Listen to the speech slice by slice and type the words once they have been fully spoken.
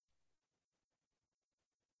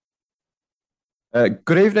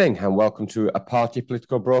Good evening and welcome to a party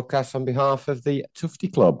political broadcast on behalf of the Tufty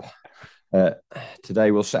Club. Uh,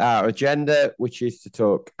 Today we'll set our agenda, which is to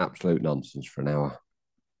talk absolute nonsense for an hour.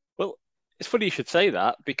 Well, it's funny you should say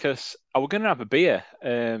that because I was going to have a beer.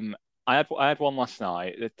 I had one last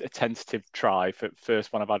night, a tentative try for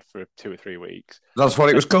first one I've had for 2 or 3 weeks. That's what it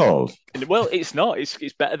And, was called. and well, it's not. It's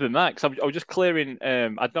better than that because I was just clearing.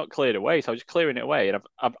 I'd not cleared away, so I was just clearing it away. And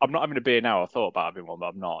I'm not having a beer now. I thought about having one, but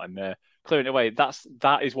I'm not. And clearing it away.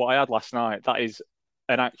 That is what I had last night. That is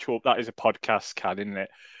a podcast can, isn't it?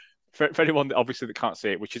 For anyone that obviously that can't see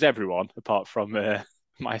it, which is everyone apart from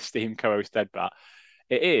my esteemed co-host Deadbat.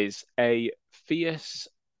 It is a fierce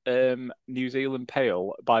New Zealand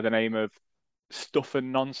pale by the name of Stuff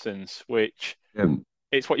and Nonsense, which Um,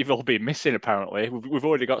 it's what you've all been missing apparently. We've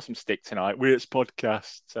already got some stick tonight. We're it's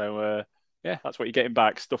podcast, so yeah, that's what you're getting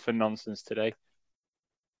back. Stuff and Nonsense today.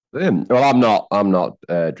 well, I'm not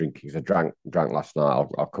drinking 'cause I drank last night.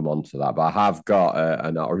 I'll come on to that, but I have got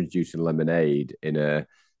an orange juice and lemonade in a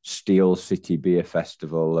Steel City Beer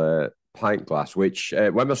Festival pint glass. Which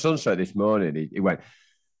when my son said this morning, he went,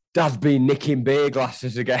 Dad's been nicking beer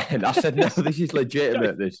glasses again. I said, no, this is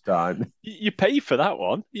legitimate this time. You pay for that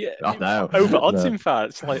one, yeah, I know. over odds. No. In fact,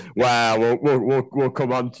 it's like Well, we'll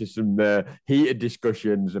come on to some heated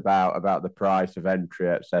discussions about the price of entry,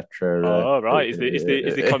 etc. oh right, is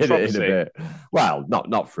the In a controversy bit. Well,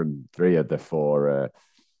 not from three of the four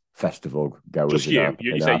festival goers just in you? our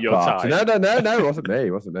You in say our your party. type. No, it wasn't me.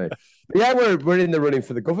 It wasn't me. But yeah, we're in the running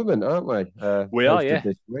for the government, aren't we? We are, Hosted yeah.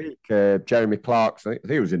 this week. Jeremy Clarkson, I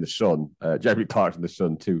think he was in the Sun. Jeremy Clarkson, the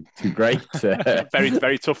Sun, too great. Very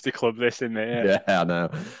very tough to club this, isn't it? Yeah. Yeah, I know.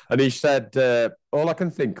 And he said, all I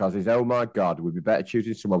can think of is, oh my God, we'd be better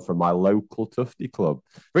choosing someone from my local Tufty club.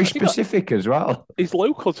 Very Has he got specific as well. his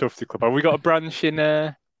local Tufty club? Have we got a branch in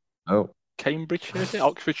Oh, Cambridgeshire? Is it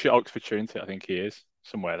Oxfordshire, isn't it? I think he is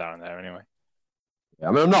somewhere down there. Anyway, yeah.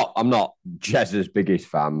 I mean, I'm not Jez's biggest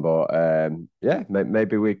fan, but yeah,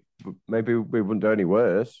 maybe we wouldn't do any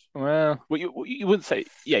worse. well, you wouldn't say,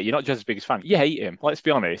 yeah, you're not just his biggest fan. You hate him. Let's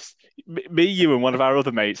be honest. Me, you, and one of our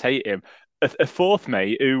other mates hate him. A fourth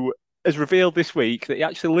mate who has revealed this week that he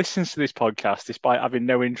actually listens to this podcast despite having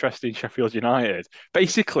no interest in Sheffield United.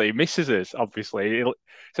 Basically, misses us. Obviously, he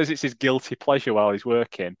says it's his guilty pleasure while he's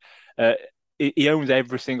working. Uh, he owns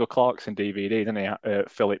every single Clarkson DVD, doesn't he?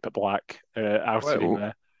 Philip Black outed him Well,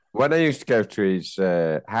 there. when I used to go to his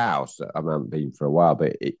house, I haven't been for a while,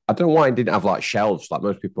 but I don't know why he didn't have like shelves like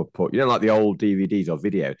most people put, like the old DVDs or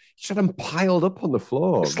video. He had them piled up on the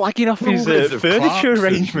floor. Slagging off his Hundreds of furniture Clarksons.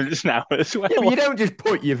 arrangements now as Yeah, but you well. don't just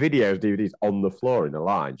put your videos, DVDs on the floor in a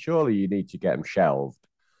line. Surely you need to get them shelved.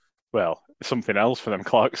 Well, something else for them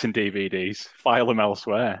Clarkson DVDs. File them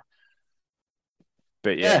elsewhere.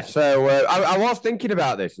 But Yeah, yeah, so I was thinking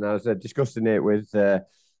about this and I was discussing it with a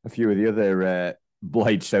few of the other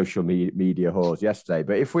Blade social media whores yesterday.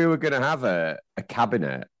 But if we were going to have a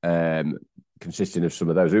cabinet consisting of some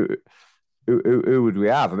of those, who would we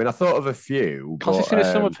have? I mean, I thought of a few, but consisting of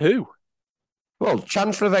some of who? well,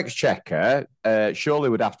 Chancellor of Exchequer surely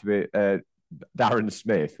would have to be Darren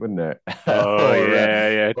Smith, wouldn't it? Oh or,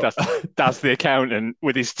 yeah, yeah. That's the accountant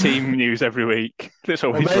with his team news every week. That's or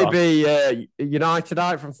always wrong. maybe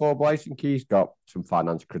Unitedite from Four Blaze. I think he's got some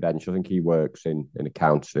finance credentials. I think he works in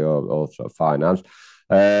accountancy or sort of finance.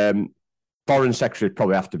 Um, Foreign Secretary would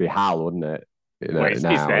probably have to be Hal, wouldn't it? Well, he's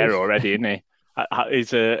Now there he's already, isn't he?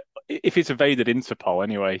 Is if it's evaded Interpol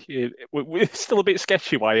anyway, we're still a bit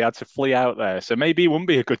sketchy why he had to flee out there. So maybe he wouldn't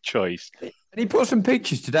be a good choice. and he put some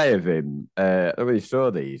pictures today of him. I mean, he saw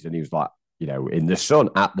these, and he was like, in the sun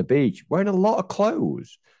at the beach, wearing a lot of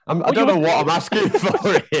clothes. I What you don't know would, what I'm asking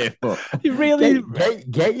for here, but you really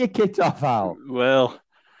get your kit off, Al. well.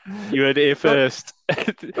 You heard it here Not, first.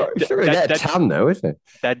 it's not really get a tan, though, is it?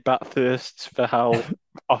 Dead bat thirsts for Hal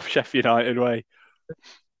off Sheffield United way.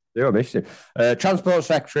 Yeah, I missed him. Transport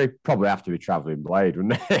Secretary probably have to be travelling Blade,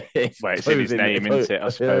 wouldn't it? Well, it's in his name, isn't it? I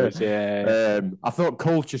suppose. Yeah. I thought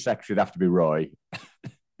Culture Secretary would have to be Roy.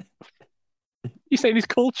 You saying he's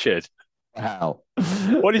cultured? Hell,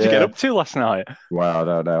 What did you get yeah. up to last night? Well, I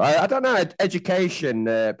don't know. I don't know.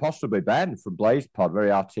 Education, possibly Ben from Blaze Pod,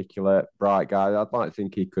 very articulate, bright guy. I'd like to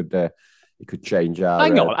think he could change our.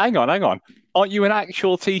 Hang on. Aren't you an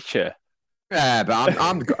actual teacher? Yeah, but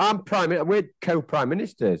I'm prime. We're co-prime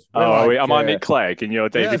ministers. We're Oh, like am I Nick Clegg and you're yeah,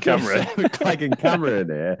 David Cameron? Clegg and Cameron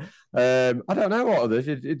here. I don't know what others.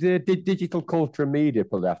 Digital culture and media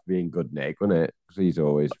probably have to be in good nick, wouldn't it? Because he's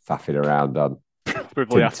always faffing around on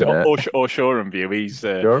Probably have to. internet. Or Shore and View.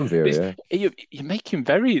 Your view, It's, yeah. you make him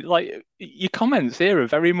very like your comments here are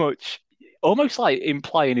very much. almost like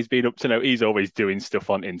implying he's been up to no. He's always doing stuff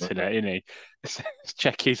on internet, isn't he?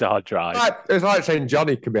 Check his hard drive. It's like saying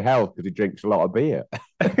Johnny can be held because he drinks a lot of beer.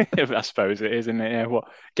 I suppose it is, isn't it? Yeah, what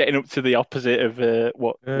getting up to the opposite of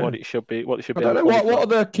what it should be. What it should I be. don't know what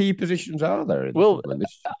other key positions are there in Well, government?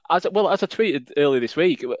 as I tweeted earlier this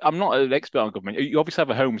week, I'm not an expert on government. You obviously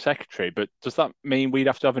have a home secretary, but does that mean we'd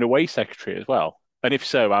have to have an away secretary as well? And if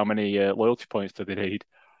so, how many loyalty points do they need?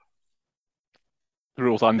 The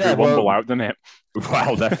rules Andrew Womble out, doesn't it?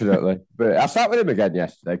 Well, definitely. But I sat with him again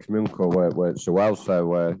yesterday because my uncle weren't so well.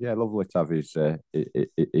 So, yeah, lovely to have his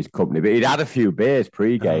company. But he'd had a few beers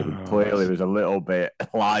pre-game and clearly was a little bit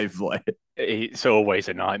lively. It's always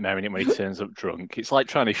a nightmare, isn't it, when he turns up drunk? It's like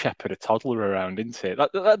trying to shepherd a toddler around, isn't it?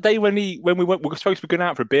 That day when we were supposed to be going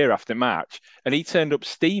out for a beer after match and he turned up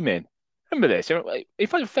steaming. Remember this?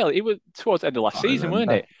 If I felt it was towards the end of last season,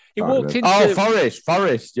 weren't it? He walked into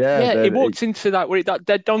Forest, yeah. Yeah, he walked into that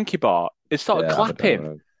dead donkey bar and started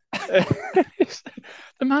clapping. The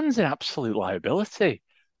man's an absolute liability.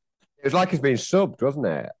 It was like he's been subbed, wasn't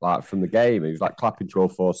it? Like from the game, he was like clapping to all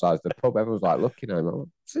four sides of the pub. Everyone was like looking at him. Like,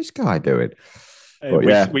 what's this guy doing?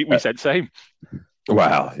 But, we said same.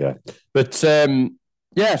 Well, yeah, but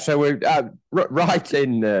yeah. So we're right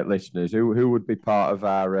in listeners who would be part of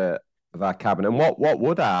our cabinet, and what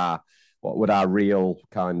would our real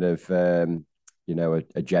kind of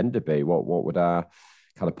agenda be? What would our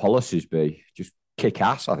kind of policies be? Just kick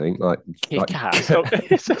ass, I think. Ass.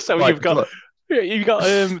 So you've got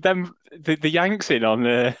them the Yanks in on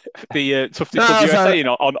the Tufty Club USA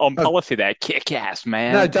on policy there. Kick ass,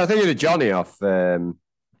 man. No, I think it's Johnny off Cobra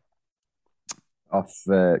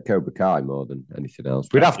Kai more than anything else.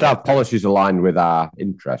 We'd have to have policies aligned with our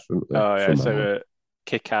interests, wouldn't we? Oh yeah, so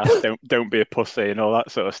kick ass, don't be a pussy, and all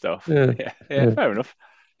that sort of stuff. Yeah. Fair enough.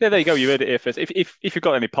 Yeah, there you go. You heard it here first. If you've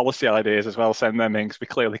got any policy ideas as well, send them in because we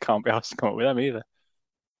clearly can't be asked to come up with them either.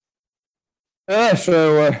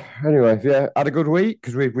 So anyway, yeah, had a good week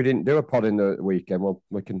because we didn't do a pod in the weekend. Well,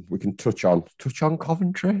 we can touch on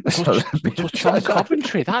Coventry. Touch on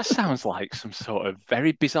Coventry. That sounds like some sort of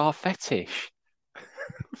very bizarre fetish.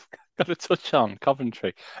 Got to touch on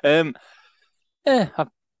Coventry. Yeah, I've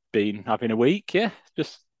been having a week. Yeah,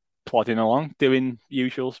 just plodding along, doing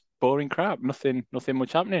usual boring crap. Nothing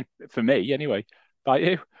much happening for me anyway. About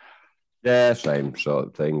you? Yeah, same sort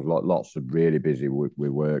of thing. Lots of really busy with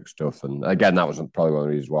work stuff, and again, that was probably one of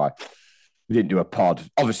the reasons why we didn't do a pod.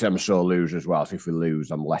 Obviously, I'm a sore loser as well, so if we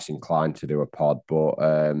lose, I'm less inclined to do a pod. But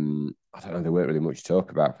I don't know, there weren't really much to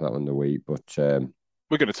talk about for that one the week. But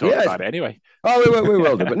we're going to talk about it anyway. Oh, we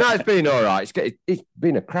will do. But no, it's been all right. It's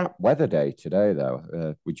been a crap weather day today,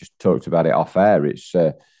 though. We just talked about it off air. It's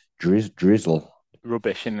drizzle.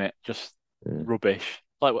 Rubbish, isn't it? Just rubbish.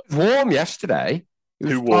 Like warm yesterday. It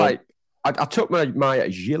was like I took my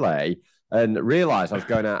gilet and realised I was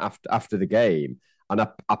going out after the game, and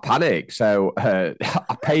I panicked. So I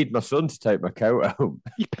paid my son to take my coat home.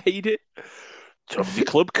 You paid it? Tufty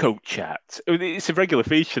Club coat chat. It's a regular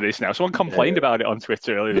feature this now. Someone complained about it on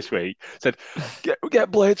Twitter earlier this week. Said,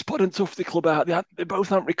 get Blades Pod and Tufty Club out. They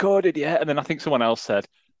both aren't recorded yet. And then I think someone else said,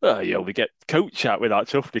 oh, you only get coat chat without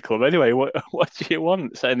Tufty Club. Anyway, what do you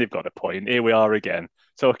want? Saying they've got a point. Here we are again.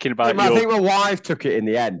 Talking about I think my wife took it in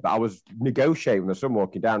the end, but I was negotiating with someone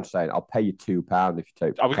walking down saying, I'll pay you £2 if you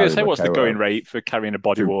take. I was going to say, what's the going rate for carrying a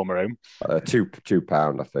body warmer home?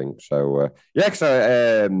 £2, I think. So,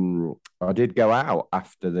 so I did go out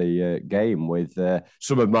after the game with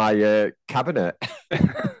some of my cabinet.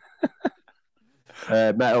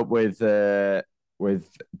 Met up with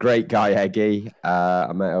great guy Eggy.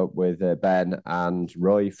 I met up with Ben and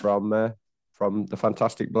Roy from the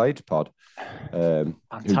Fantastic Blades Pod, who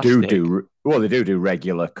do they do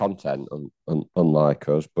regular content, unlike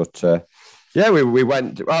us. But yeah, we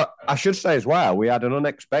went. Well, I should say as well, we had an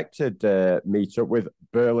unexpected meet up with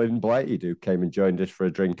Berlin Blade, who came and joined us for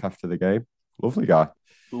a drink after the game. Lovely guy.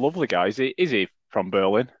 Is he from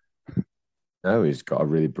Berlin? No, he's got a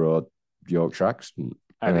really broad Yorkshire accent.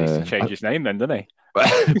 And he needs to change his name then, doesn't he?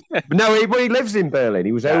 No, he lives in Berlin.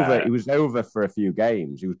 He was over. He was over for a few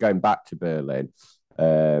games. He was going back to Berlin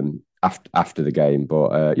after the game.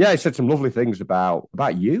 But yeah, he said some lovely things about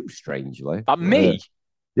you. Strangely, about me.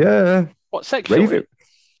 Yeah. What section?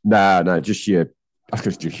 No, just your. I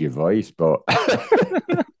was just your voice, but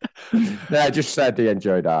yeah, just said he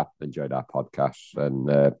enjoyed our podcast,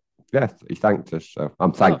 and yeah, he thanked us. So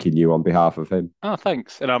I'm thanking you on behalf of him. Oh,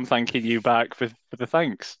 thanks. And I'm thanking you back for the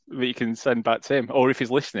thanks that you can send back to him. Or if he's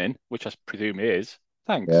listening, which I presume he is,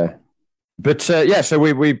 thanks. Yeah. But yeah, so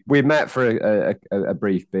we met for a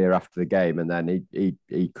brief beer after the game, and then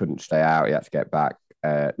he couldn't stay out. He had to get back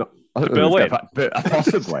No, I don't To know if Berlin? but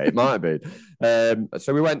possibly it might have been.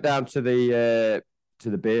 So we went down to the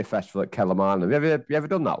beer festival at Kelham Island. Have you ever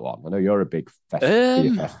done that one? I know you're a big beer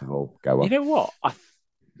Um, festival goer. you know what?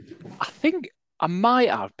 I think I might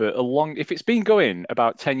have, but if it's been going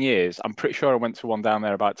about 10 years, I'm pretty sure I went to one down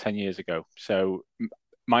there about 10 years ago. So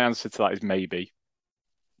my answer to that is maybe.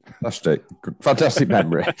 Fantastic, fantastic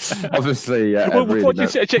memory. Obviously, Well, really what do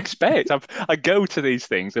meant. you expect? I go to these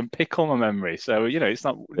things and pick on my memory. So, it's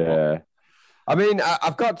not what. Yeah. I mean,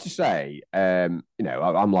 I've got to say, I'm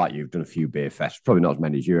like you've done a few beer fests, probably not as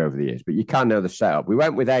many as you over the years, but you can know the setup. We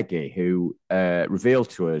went with Eggy, who revealed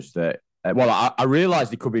to us that. I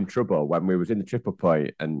realised he could be in trouble when we was in the Triple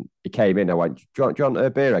Point, and he came in. I went, "Do you want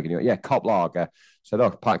a beer, Eggy?" And he went, "Yeah, Cop Lager." I said,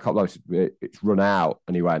 "Oh, pint Cop Lager, it's run out."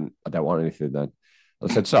 And he went, "I don't want anything then." I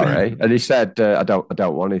said, "Sorry," and he said, I don't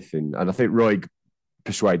want anything." And I think Roy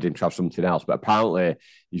persuaded him to have something else. But apparently,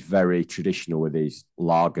 he's very traditional with his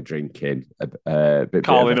lager drinking. Bit of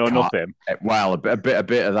Carlin a or nothing. well, a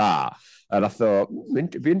bit of that. And I thought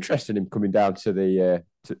it'd be interesting him coming down to the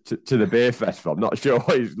beer festival. I'm not sure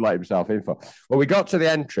what he's let himself in for. Well, we got to the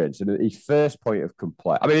entrance, and his first point of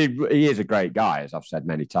complaint. I mean, he is a great guy, as I've said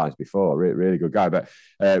many times before. Really good guy. But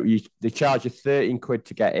they charge you 13 quid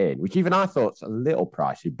to get in, which even I thought's a little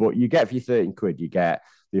pricey. But you get for your 13 quid, you get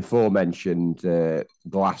the aforementioned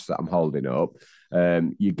glass that I'm holding up.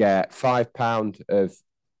 You get £5 of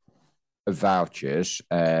vouchers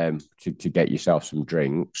to get yourself some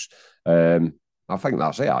drinks. I think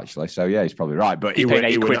that's it actually. So yeah, he's probably right. But You're paying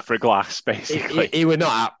 8 quid for a glass, basically. he were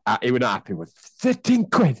not happy with 13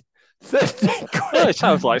 quid. 13 quid. Oh, it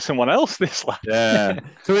sounds like someone else, this lad. Yeah.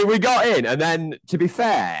 So we got in, and then to be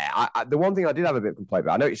fair, the one thing I did have a bit of complaint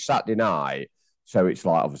about, I know it's Saturday night, so it's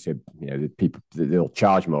like obviously the people they'll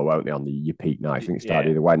charge more, won't they, on your peak night? I think it started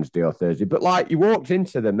either Wednesday or Thursday. But like you walked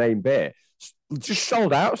into the main bit, just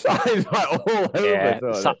sold outside like all over. Yeah,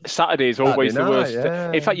 Saturday is always the worst.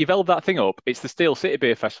 Yeah. In fact, you've held that thing up. It's the Steel City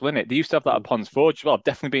Beer Festival, isn't it? They used to have that at Ponds Forge. Well, I've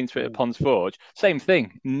definitely been to it at Ponds Forge. Same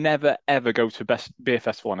thing. Never ever go to a best beer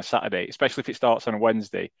festival on a Saturday, especially if it starts on a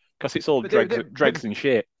Wednesday, because it's all dregs and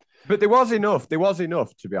shit. But there was enough. There was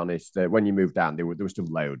enough, to be honest. When you moved down, there were still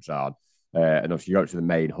loads on. And obviously, you go to the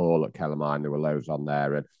main hall at Kelham Island, there were loads on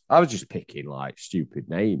there. And I was just picking like stupid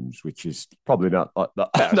names, which is probably not.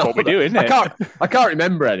 That's what we do, isn't it? I can't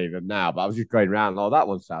remember any of them now, but I was just going around. Oh, that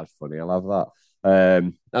one sounds funny. I love that.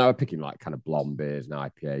 And I was picking like kind of blonde beers and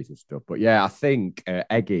IPAs and stuff. But yeah, I think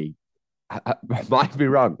Eggy, I might be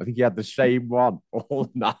wrong. I think he had the same one all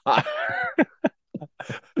night.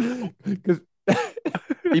 Because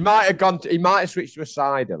he might have switched to a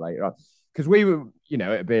cider later on. Because we were,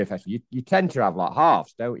 at a beer festival, you tend to have like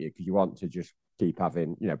halves, don't you? Because you want to just keep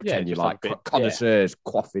having, pretend you're like connoisseurs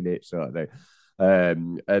quaffing it sort of thing.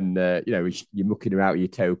 You're mucking about your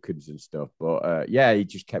tokens and stuff. But he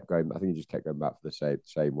just kept going. I think he just kept going back for the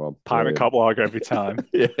same one. Pint of Cop Lager every time.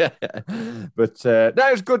 Yeah. But no,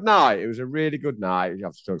 it was a good night. It was a really good night. You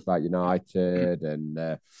have to talk about United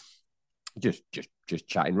and just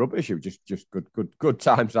chatting rubbish. It was just good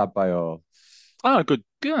times had by all. Oh, good.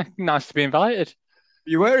 Yeah, nice to be invited.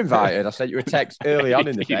 You were invited. I sent you a text early on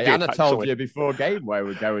in the day, and I told actually. You before game where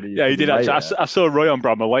we're going. Yeah, you did actually. I saw Roy on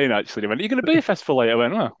Bramall Lane actually. He went, "Are you going to be a festival later?" I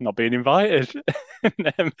went, "Oh, I'm not being invited."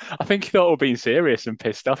 And, I think he thought we were being serious and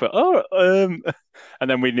pissed off. And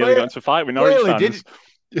then we nearly got into a fight with Norwich fans.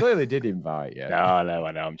 Clearly did invite you. No, I know,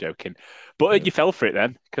 I'm joking. But you fell for it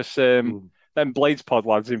then, because then Blades Pod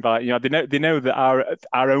lads invite they know that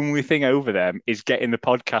our only thing over them is getting the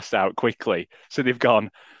podcast out quickly. So they've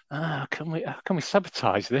gone, can we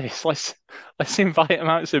sabotage this? Let's invite them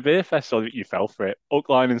out to a beer festival. You fell for it, hook,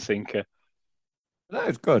 line, and sinker. No, it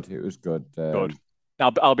was good. It was good. Good.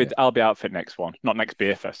 I'll be out for next one, not next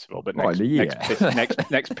beer festival, but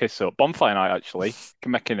next piss up bonfire night. Actually,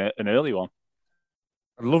 can make an early one.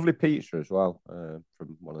 A lovely pizza as well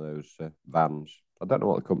from one of those vans. I don't know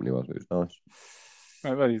what the company was, but it was nice.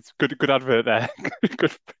 Well, it's good advert there.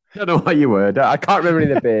 Good. I don't know what you were. I can't remember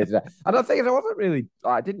any of the beers. And I think I wasn't really.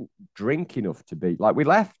 I didn't drink enough to be like we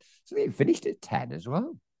left. So we finished at 10 as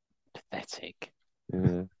well. Pathetic.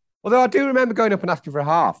 Yeah. Although I do remember going up and asking for a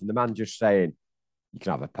half, and the man just saying, "You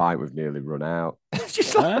can have a pint. We've nearly run out." It's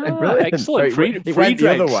just like brilliant. Excellent. So it went the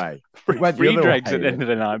other way. Free dregs at the end of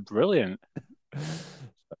the night. Brilliant.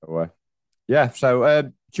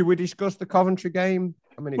 So should we discuss the Coventry game?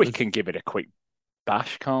 I mean, we can give it a quick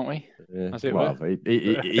bash, can't we? Yeah. As it well, were. he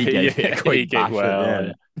gave it a quick bash.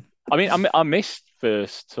 Well, I mean, I missed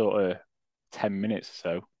first sort of 10 minutes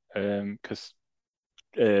or so because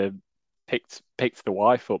picked the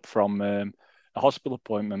wife up from a hospital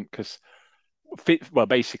appointment because well,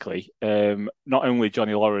 basically, not only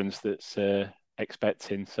Johnny Lawrence that's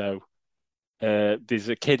expecting, so there's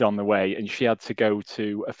a kid on the way, and she had to go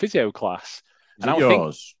to a physio class. Is And it I think,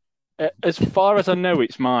 yours? as far as I know,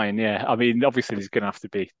 it's mine. Yeah, I mean, obviously, there's going to have to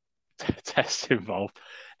be tests involved.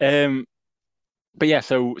 Um, but yeah,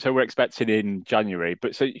 so we're expecting in January.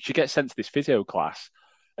 But so she gets sent to this physio class,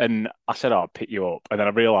 and I said, "Oh, I'll pick you up," and then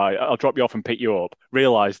I realized I'll drop you off and pick you up.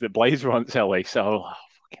 Realized that Blades were on telly, so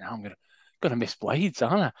fucking hell, I'm gonna miss Blades,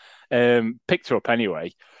 aren't I? Picked her up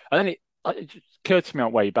anyway, and then it just occurred to me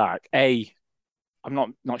on the way back.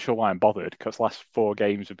 I'm not sure why I'm bothered because last four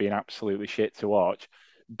games have been absolutely shit to watch.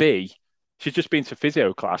 B, she's just been to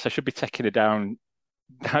physio class. I should be taking her down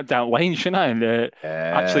lane, shouldn't I? And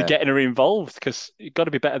actually Yeah. getting her involved because you've got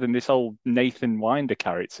to be better than this old Nathan Winder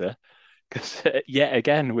character. Because yet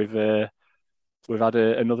again, we've had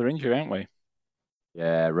another injury, haven't we?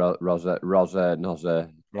 Yeah, Rosa, Noza, Rather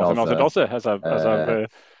Doza. Nozadoza, Uh,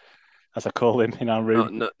 as I call him in our not,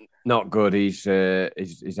 room. not not good. He's out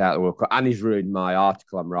of the World Cup, and he's ruined my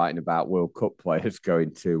article I'm writing about World Cup players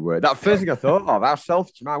going to. That first thing I thought of, how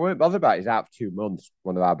selfish. I weren't bothered about. He's out for 2 months.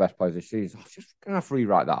 One of our best players this season. I'm just gonna have to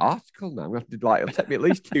rewrite that article now. I'm gonna have to it'll take me at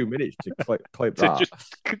least 2 minutes to clip To that.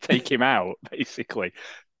 just take him out, basically.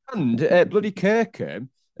 And bloody Kirkham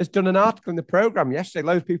has done an article in the program yesterday.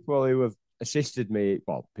 Loads of people who have assisted me,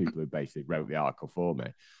 well, people who basically wrote the article for me,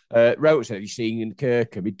 wrote, said, "Have you seen in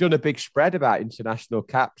Kirkham? He'd done a big spread about international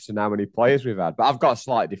caps and how many players we've had." But I've got a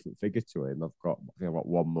slightly different figure to him. I think I've got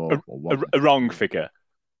one A, more. Or one. a wrong figure.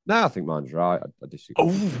 No, I think mine's right. I disagree.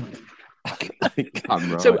 Oh, I think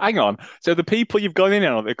I'm so right. hang on. So the people you've gone in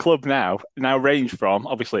on at the club now range from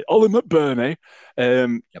obviously Ollie McBurney,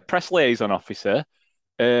 Yep. press liaison officer.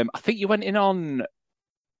 I think you went in on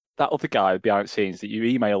that other guy behind the scenes that you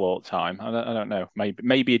email all the time. I don't know.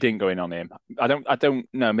 Maybe you didn't go in on him. I don't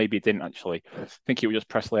know. Maybe you didn't actually. I think he was just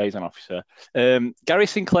press liaison officer. Gary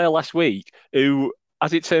Sinclair last week, who,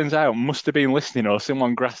 as it turns out, must have been listening or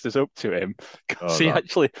someone grassed us up to him because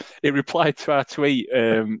Oh, he replied to our tweet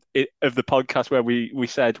of the podcast where we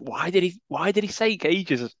said why did he say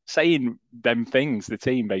ages saying them things, the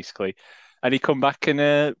team basically, and he come back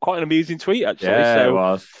and quite an amusing tweet actually. yeah, it So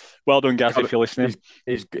was. well done, He's Gaz, if got, you're listening.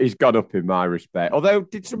 he's gone up in my respect. Although,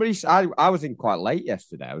 did somebody? I was in quite late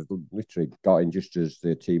yesterday. I was literally got in just as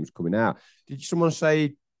the team's coming out. Did someone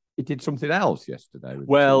say he did something else yesterday with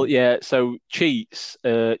the Well, team? yeah. So Cheats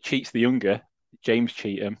the younger, James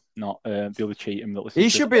Cheatham, not the other Cheatham that listens He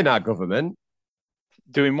to this. should be in our government.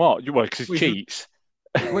 Doing what? Well, because it's Well, Cheats.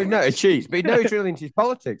 well, no, he cheats, but no, he's really into his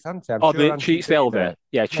politics, hasn't he? I'm Oh, sure the Auntie's Cheats the been elder. there.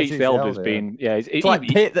 Yeah, Yeah, Cheats the she's the elder's elder. Yeah. been. Yeah, It's like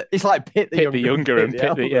It's like Pitt the Pitt the younger and younger Pitt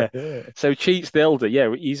and the Pitt the yeah. elder. Yeah. So Cheats the elder.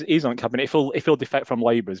 Yeah, he's on cabinet. If he'll defect from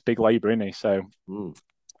Labour, it's big Labour, isn't he? So, Mm.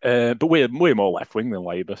 but we're more left wing than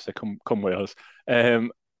Labour, so come with us.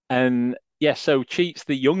 And yeah, so Cheats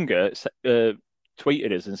the younger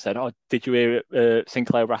tweeted us and said, "Oh, did you hear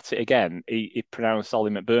Sinclair rat it again? He pronounced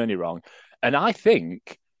Ollie McBurney wrong." And I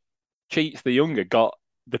think Cheats the younger got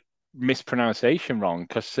the mispronunciation wrong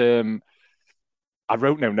because I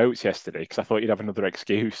wrote no notes yesterday because I thought you'd have another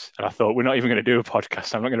excuse, and I thought we're not even going to do a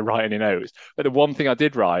podcast. I'm not going to write any notes. But the one thing I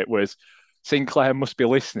did write was Sinclair must be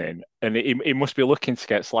listening, and he must be looking to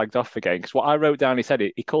get slagged off again. Because what I wrote down, he said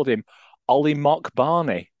he called him Ollie Mock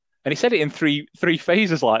Barney, and he said it in three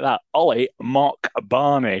phases like that. Ollie Mock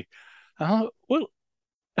Barney. Well,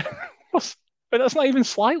 but that's not even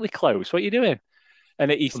slightly close. What are you doing? And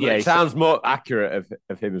yeah, It sounds more accurate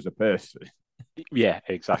of him as a person. yeah,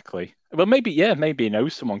 exactly. Well, maybe he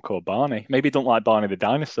knows someone called Barney. Maybe he don't like Barney the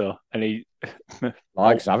dinosaur, and he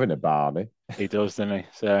Likes having a Barney. he does, doesn't he?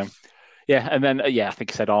 So yeah, and then yeah, I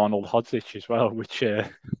think he said Arnold Hodzich as well, which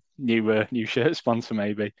new shirt sponsor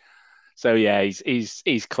maybe. So yeah,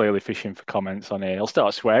 he's clearly fishing for comments on here. He'll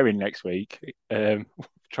start swearing next week.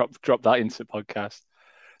 Drop that into the podcast.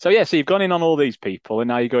 So yeah, so you've gone in on all these people, and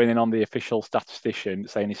now you're going in on the official statistician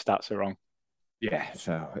saying his stats are wrong. Yeah,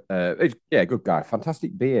 so good guy.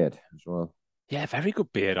 Fantastic beard as well. Yeah, very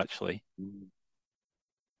good beard actually.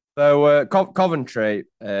 So Coventry,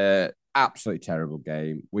 absolutely terrible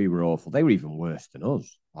game. We were awful. They were even worse than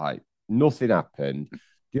us. Like nothing happened.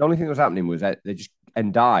 The only thing that was happening was that they just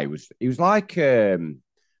Ndai was. He was like I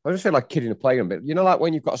was just say like kid in a playground, but like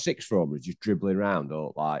when you've got a six former just dribbling around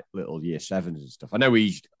or like little year sevens and stuff. I know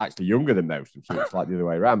he's actually younger than most of them, so it's like the other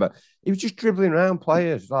way around. But he was just dribbling around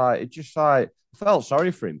players. Like it just like I felt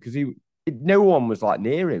sorry for him because no one was like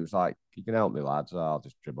near him. It was like, you can help me, lads. I'll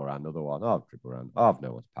just dribble around another one. I'll dribble around. I've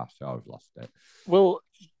no one to pass. So I've lost it. Well,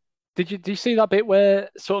 did you see that bit where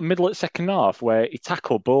sort of middle at second half where he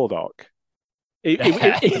tackled Baldock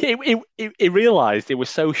He realised it was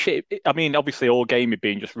so shit. I mean, obviously, all game he'd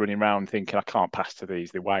been just running around thinking, I can't pass to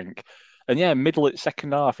these, they wank. And yeah, middle of the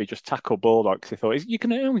second half, he just tackled Bulldog because he thought,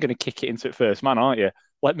 you're only going to kick it into the first man, aren't you?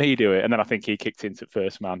 Let me do it. And then I think he kicked into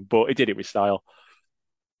first man, but he did it with style.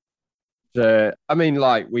 I mean,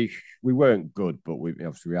 like we weren't good, but we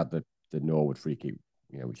obviously we had the Norwood free kick,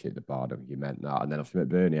 which hit the bar. I don't think you meant that. And then obviously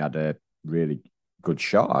McBurney had a really good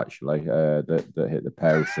shot actually that hit the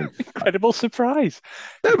post. And incredible surprise.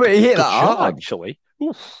 No, but he hit good that shot, hard. actually.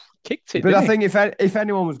 Oof, kicked it. But I He? think if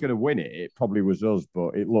anyone was going to win it, it probably was us.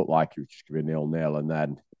 But it looked like it was just going to be 0-0, and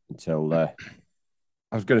then until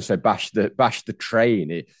I was going to say bash the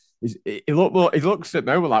train. It looks at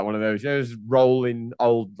the moment like one of those rolling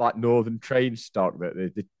old like northern train stock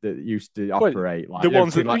that used to operate the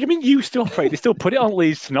ones that you mean used to operate. They still put it on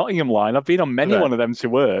Leeds to Nottingham line. I've been on many one of them to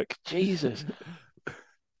work. Jesus,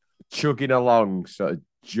 chugging along, sort of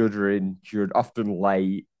juddering, often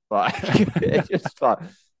late. Like it's just like,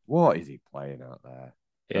 what is he playing out there?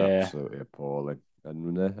 Yeah, absolutely appalling.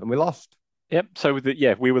 And we lost. Yep. So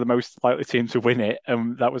we were the most likely team to win it,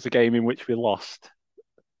 and that was a game in which we lost.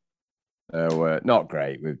 Not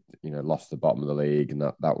great. We've lost the bottom of the league, and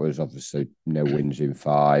that was obviously no wins in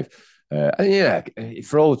five. And yeah,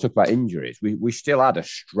 for all the talk about injuries, we still had a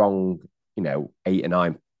strong, 8 or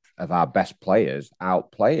 9 of our best players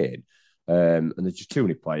out playing, and there's just too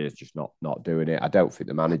many players just not doing it. I don't think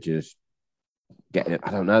the managers getting it.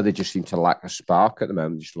 I don't know. They just seem to lack a spark at the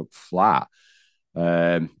moment. They just look flat.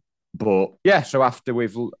 But yeah, so after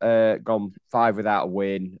we've gone 5 without a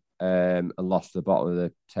win and lost the bottom of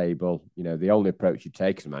the table, the only approach you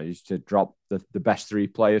take as a manager is to drop the best 3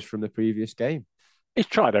 players from the previous game. He's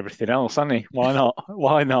tried everything else, hasn't he? Why not?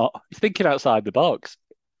 Why not? He's thinking outside the box.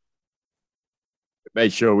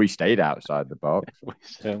 Made sure we stayed outside the box. We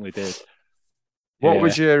certainly did. What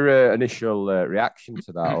was your initial reaction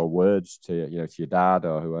to that, or words to to your dad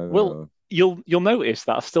or whoever? Well, you'll notice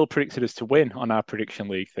that I still predicted us to win on our prediction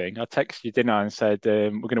league thing. I texted you, didn't I, and said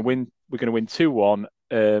we're going to win. We're going to win 2-1.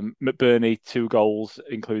 McBurney 2 goals,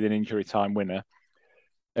 including injury time winner.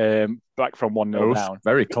 Back from 1-0 down.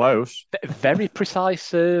 Very close. Very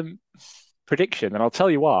precise prediction, and I'll tell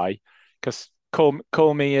you why. Because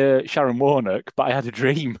call me Sharon Warnock, but I had a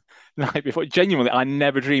dream the night before. Genuinely, I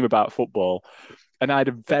never dream about football, and I had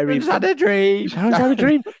a very. Sharon's had a dream. Sharon's had a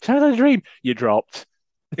dream. Sharon's had a dream. You dropped.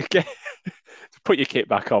 Okay. Put your kit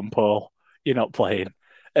back on, Paul. You're not playing.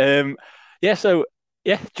 So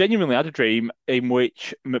genuinely I had a dream in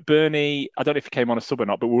which McBurney, I don't know if he came on a sub or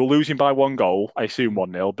not, but we were losing by 1 goal. I assume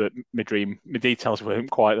 1-0, but my details weren't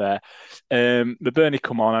quite there. McBurney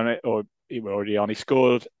come on, or he were already on. He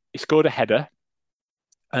scored a header,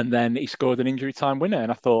 and then he scored an injury time winner.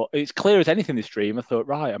 And I thought, it's clear as anything, this dream. I thought,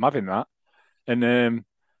 right, I'm having that. And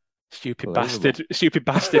stupid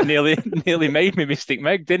bastard nearly made me Mystic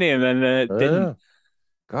Meg, didn't he? And then didn't.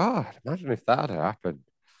 God, imagine if that had happened.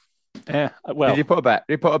 Yeah, well, did you put a bet?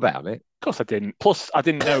 Did you put a bet on it? Of course I didn't. Plus, I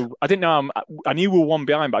didn't know. I knew we were 1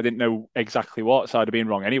 behind, but I didn't know exactly what. So I'd have been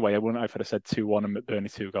wrong anyway. I wouldn't have said 2-1 and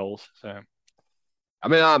McBurney 2 goals. So, I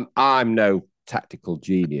mean, I'm no tactical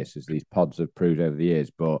genius, as these pods have proved over the years,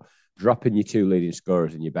 but dropping your 2 leading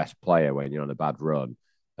scorers and your best player when you're on a bad run,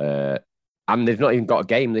 and they've not even got a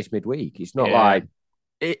game this midweek. It's not like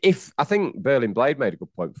if I think Berlin Blade made a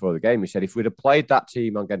good point before the game. He said if we'd have played that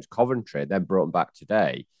team against Coventry, then brought them back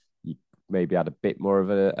today, you maybe had a bit more of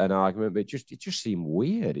an argument. But it just seemed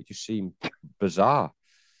weird. It just seemed bizarre.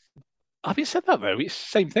 Having said that, though, it's the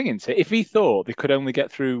same thing, isn't it? If he thought they could only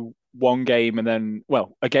get through 1 game and then,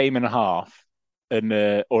 a game and a half, and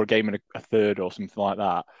or a game and a third or something like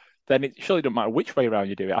that, then it surely doesn't matter which way around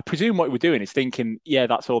you do it. I presume what we're doing is thinking,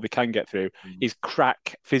 that's all they can get through. His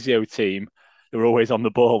crack physio team, who were always on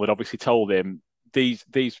the ball, had obviously told him these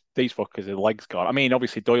fuckers are legs gone. I mean,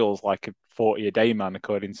 obviously Doyle's like a 40-a-day man,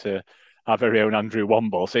 according to our very own Andrew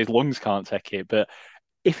Womble, so his lungs can't take it. But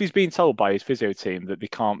if he's being told by his physio team that they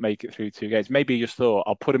can't make it through 2 games, maybe he just thought,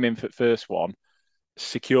 I'll put him in for the first one,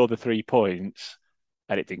 secure the 3 points,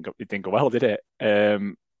 and it didn't go well, did it?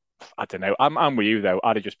 I don't know. I'm with you though.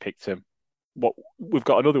 I'd have just picked him. We've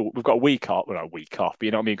got a week off. Well, not a week off, but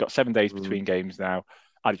you know what I mean. We've got 7 days between games now.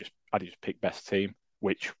 I'd just picked best team,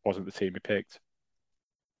 which wasn't the team we picked.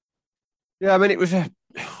 Yeah, I mean it was a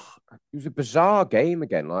bizarre game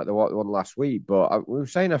again, like the one last week. But we were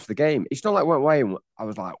saying after the game, it's not like went away and I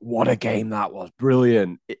was like, "What a game that was!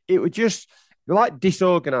 Brilliant!" It was just like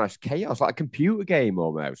disorganized chaos, like a computer game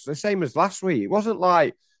almost. The same as last week. It wasn't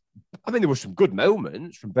like. I mean, there were some good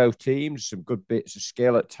moments from both teams, some good bits of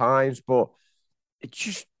skill at times, but it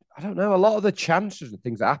just, I don't know, a lot of the chances and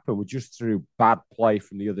things that happen were just through bad play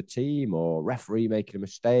from the other team or referee making a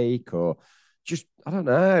mistake or just, I don't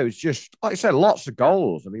know. It's just, like I said, lots of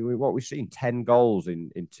goals. I mean, we've seen 10 goals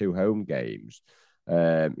in two home games.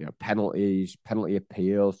 Penalties, penalty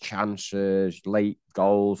appeals, chances, late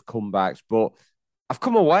goals, comebacks. But I've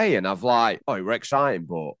come away and I've like, oh, it were exciting,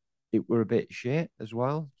 but it were a bit shit as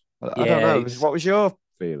well. I don't Yeah, know. it's What was your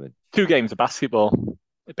feeling? 2 games of basketball.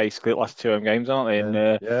 Basically, the last 2 home games, aren't they? And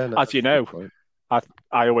Yeah, no, as you that's a good know, point. I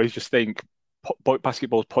I always just think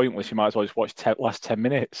basketball's pointless. You might as well just watch last 10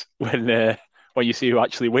 minutes when you see who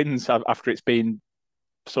actually wins after it's been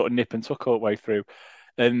sort of nip and tuck all the way through.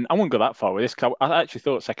 And I wouldn't go that far with this because I actually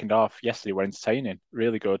thought second half yesterday were entertaining,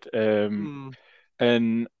 really good. Hmm.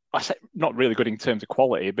 And I said not really good in terms of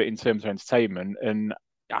quality, but in terms of entertainment. And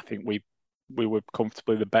I think we were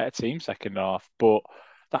comfortably the better team second half. But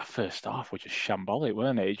that first half was just shambolic,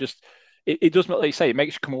 weren't it? It does, like you say, it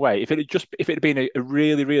makes you come away. If it had been a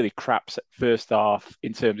really really crap first half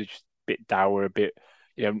in terms of just a bit dour, a bit,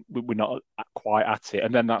 we're not quite at it,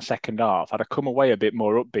 and then that second half, I'd have come away a bit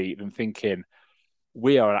more upbeat than thinking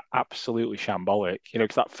we are absolutely shambolic.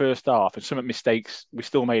 Because that first half and some of the mistakes we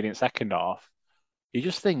still made in second half, you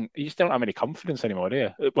just don't have any confidence anymore, do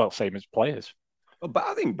you? Well, same as players. Well, but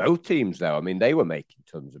I think both teams, though, I mean, they were making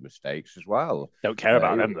tons of mistakes as well. Don't care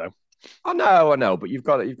about them though. I know, but you've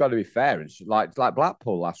got to be fair. It's like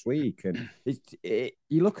Blackpool last week, and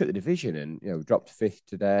you look at the division, and we dropped fifth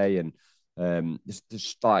today, and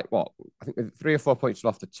there's like what I think 3 or 4 points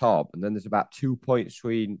off the top, and then there's about 2 points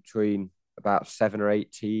between about 7 or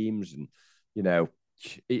 8 teams, and you know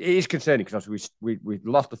it is concerning because we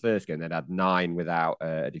lost the first game, then had 9 without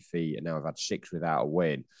a defeat, and now we've had 6 without a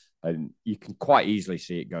win, and you can quite easily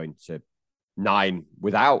see it going to 9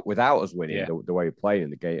 without us winning Yeah, the way we're playing in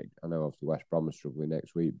the game. I know obviously West Brom is struggling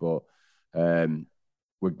next week, but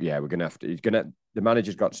we're gonna have to. The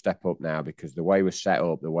manager's got to step up now because the way we're set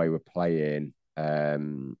up, the way we're playing,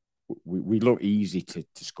 we look easy to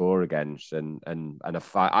score against, and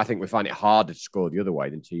I think we find it harder to score the other way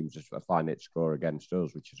than teams just find it to score against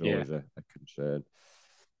us, which is yeah, always a concern.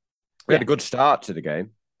 We had yeah. a good start to the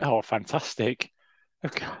game. Oh, fantastic.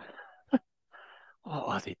 Okay. What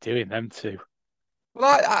are they doing, them two?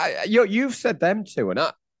 Well, you've said them two, and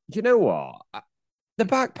do you know what? The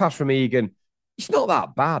back pass from Egan, it's not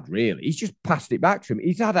that bad, really. He's just passed it back to him.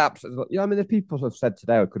 He's had absolutely, I mean, the people have said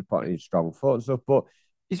today I could have put in his strong foot and stuff, but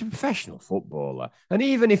he's a professional footballer. And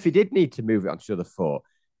even if he did need to move it onto the other foot,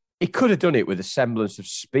 he could have done it with a semblance of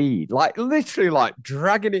speed, like literally like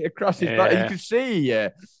dragging it across his back. You Yeah, could see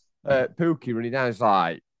Pookie running down. It's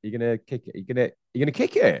like, you're gonna kick it. You're gonna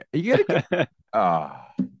kick it. Are you gonna? Ah,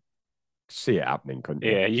 see it happening, couldn't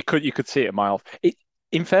you? yeah. You could see it a mile.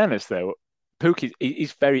 In fairness, though, Pookie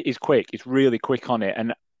he's quick. He's really quick on it,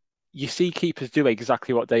 and you see keepers do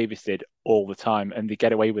exactly what Davis did all the time, and they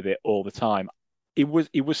get away with it all the time. He was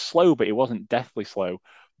slow, but he wasn't deathly slow.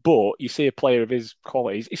 But you see a player of his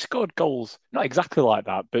qualities, he scored goals not exactly like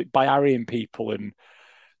that, but by harrying people and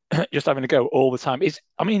just having a go all the time.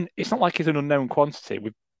 I mean, it's not like he's an unknown quantity.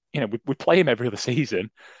 We play him every other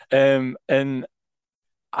season, and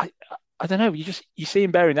I I don't know. You see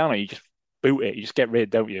him bearing down on you, just boot it. You just get rid,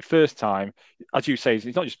 don't you? First time, as you say,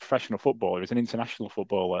 he's not just a professional footballer; he's an international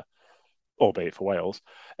footballer, albeit for Wales.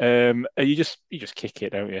 And you just kick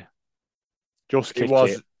it, don't you? Just It kick it.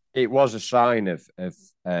 was it was a sign of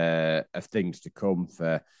things to come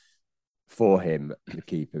for him, the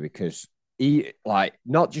keeper, because he like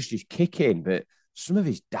not just his kicking, but some of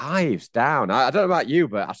his dives down. I don't know about you,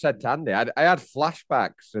 but I said to Andy, I had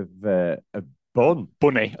flashbacks of Bun.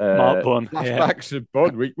 Bunny, Mark Bunn. Yeah, Flashbacks of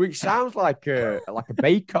Bun, which sounds like a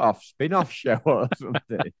Bake Off spin-off show or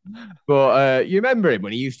something. But you remember him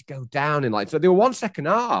when he used to go down in like so there were one second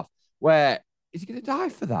half where is he going to die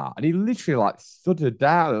for that? And he literally like thudded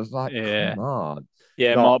down. I was like, yeah, come on,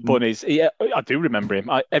 yeah. not Mark Bunn is. Yeah, I do remember him.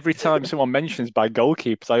 Every time someone mentions bad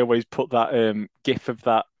goalkeepers, I always put that gif of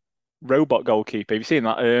that robot goalkeeper. Have you seen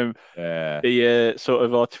that? uh, The sort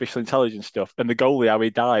of artificial intelligence stuff, and the goalie how he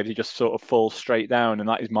dives, he just sort of falls straight down, and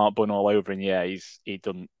that is Mark Bunn all over. And yeah, he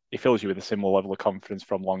fills you with a similar level of confidence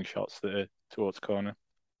from long shots that are towards corner.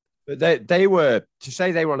 but they were to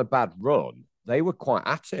say they were on a bad run. They were quite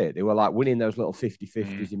at it. They were like winning those little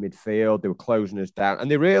 50-50s Mm. in midfield. They were closing us down. And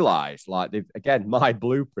they realised, like, they've again, my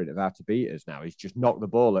blueprint of how to beat us now is just knock the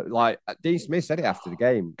ball. Like, Dean Smith said it after the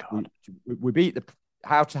game. God, We beat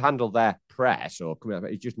how to handle their press or coming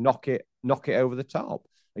out, is just knock it over the top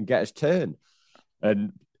and get us turned.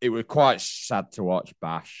 And it was quite sad to watch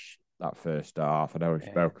Bash that first half. I know we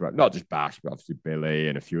yeah, spoke about not just Bash, but obviously Billy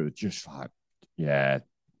and a few of the just like, yeah,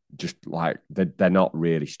 just like they're not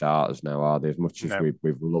really starters now, are they? As much as No.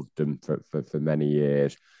 we've loved them for many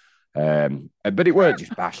years. But it weren't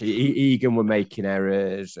just Bash. Egan were making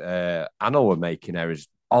errors. Anna were making errors.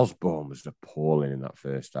 Osborne was appalling in that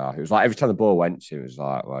first half. It was like every time the ball went to him, it was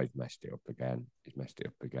like, well, he's messed it up again. He's messed it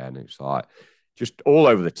up again. It's like just all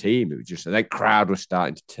over the team. It was just, and then crowd was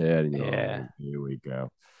starting to turn. And Yeah. oh, here we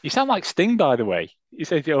go. You sound like Sting, by the way. You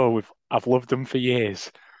said, "Oh, I've loved them for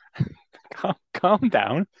years." Calm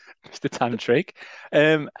down, Mr. Tantric.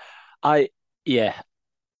 Um, I yeah,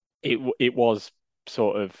 it was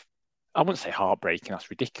sort of, I wouldn't say heartbreaking. That's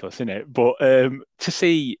ridiculous, isn't it? But to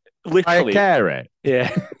see I literally, care.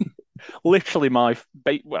 yeah, literally my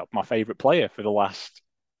favorite player for the last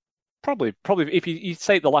probably if you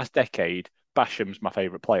say the last decade, Basham's my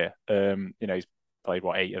favorite player. He's played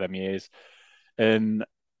what 8 of them years, and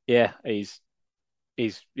yeah, he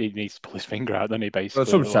needs to pull his finger out, doesn't he? Well, Basically,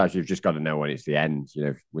 sometimes you've just got to know when it's the end,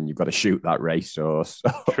 when you've got to shoot that racehorse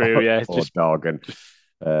true, yeah, or just dog. And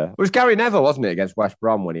it was Gary Neville, wasn't it, against West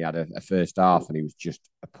Brom when he had a first half and he was just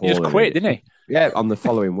he just appalling. quit, didn't he? Yeah, on the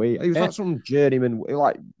following week. He was Yeah, like some journeyman,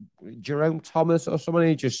 like Jerome Thomas or someone.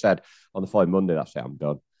 He just said on the following Monday, that's it, I'm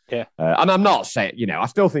done. yeah. And I'm not saying, I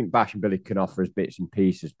still think Bash and Billy can offer us bits and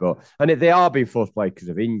pieces, and if they are being forced to play because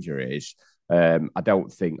of injuries, I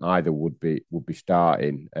don't think either would be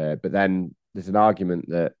starting. But then there's an argument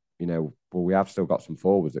that well, we have still got some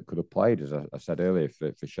forwards that could have played, as I said earlier,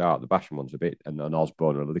 for Sharp. The Basham one's a bit, and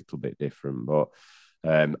Osborne are a little bit different, but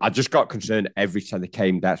I just got concerned every time they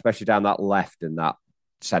came down, especially down that left and that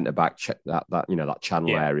centre back, that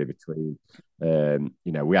channel area between.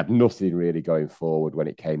 We had nothing really going forward when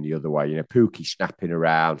it came the other way. Pookie snapping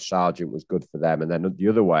around, Sargent was good for them, and then the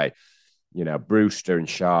other way, Brewster and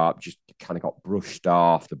Sharp just kind of got brushed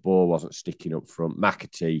off. The ball wasn't sticking up front.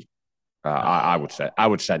 McAtee, I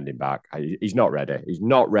would send him back. He's not ready. He's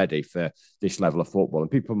not ready for this level of football.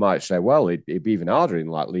 And people might say, well, it'd be even harder in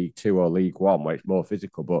like League Two or League One where it's more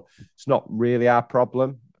physical, but it's not really our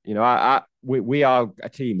problem. We are a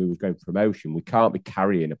team who was going for promotion. We can't be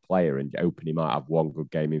carrying a player and hoping he might have one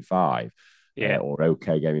good game in five. Yeah. Or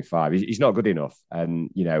okay game in five. He's not good enough.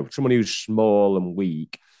 And, someone who's small and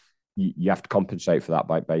weak, you have to compensate for that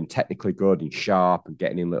by being technically good and sharp and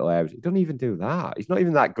getting in little areas. He doesn't even do that. He's not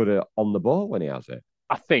even that good on the ball when he has it.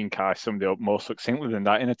 I think I summed it up more succinctly than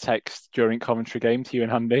that in a text during commentary game to you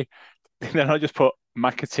and Andy. And then I just put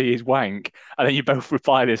McAtee is wank, and then you both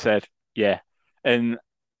replied and said, "Yeah." And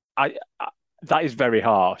I that is very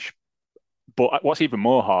harsh. But what's even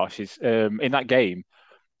more harsh is in that game,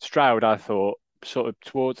 Stroud, I thought, sort of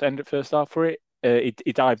towards the end of first half for it,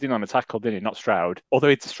 he dived in on a tackle, didn't he? Not Stroud.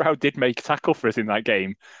 Although Stroud did make a tackle for us in that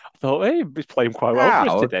game. I thought, hey, he's playing quite well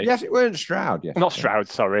for us today. Yes, it weren't Stroud. Yes, not Stroud.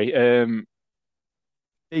 Sorry.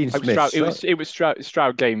 Dean Smith. It was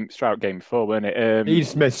Stroud game before, wasn't it? Dean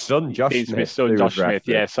Smith's son, Josh Dean Smith. Smith's son, Josh Smith.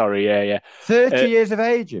 Yeah, sorry. Yeah. 30 years of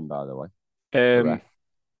age, by the way.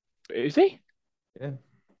 Is he? Yeah.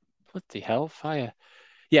 Bloody hellfire.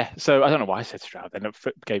 Yeah, so I don't know why I said Stroud then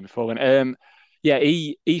game before. Yeah,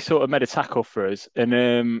 he sort of made a tackle for us, but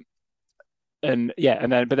then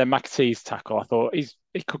McAtee's tackle, I thought he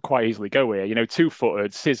could quite easily go here,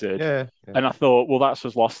 2-footed, scissored, and I thought, well, that's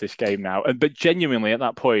us lost this game now. But genuinely at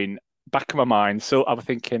that point, back of my mind, so I was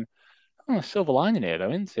thinking, silver lining here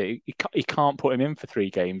though, isn't it? He can't put him in for 3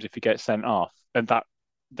 games if he gets sent off, and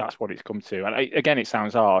that's what it's come to. And again, it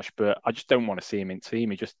sounds harsh, but I just don't want to see him in team.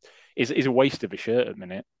 He just is a waste of a shirt at the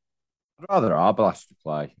minute. I'd rather Arblas to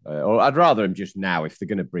play, or I'd rather him just now if they're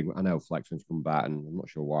going to bring. I know Flexman's come back, and I'm not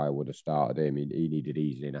sure why I would have started him. He needed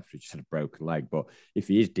easing in after he just had a broken leg. But if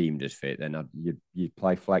he is deemed as fit, then you'd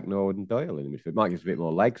play Fleck, Norwood, and Doyle in the midfield. It might give us a bit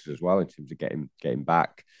more legs as well in terms of getting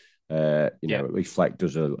back. At least Fleck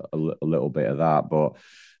does a little bit of that, but.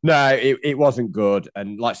 No, it wasn't good.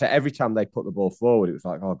 And like I said, every time they put the ball forward, it was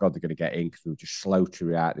like, oh, God, they're going to get in because we were just slow to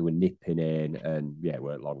react. They were nipping in. And yeah, it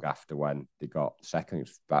weren't long after when they got second. It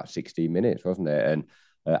was about 16 minutes, wasn't it? And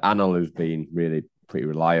Anil, who's been really pretty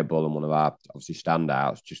reliable and one of our, obviously,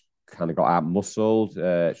 standouts, just kind of got out muscled,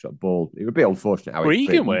 sort of ball. It would be unfortunate how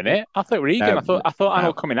Regan, weren't it? I thought Regan. I thought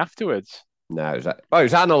Anil coming afterwards. No, it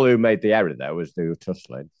was Anil who made the error there, was the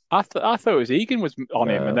tussling. I thought it was Egan was on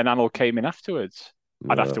him and then Anil came in afterwards.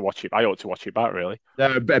 I'd have to watch it. I ought to watch it back, really.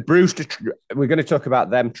 Brewster, we're going to talk about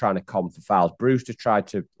them trying to comp for fouls. Brewster tried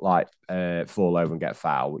to fall over and get a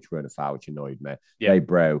foul, which weren't a foul, which annoyed me. Yeah. They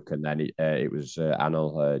broke, and then it was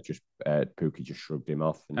Anil, Pookie just shrugged him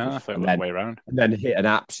off. I thought it was the way around. And then hit an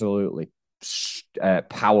absolutely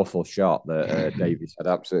powerful shot that Davies had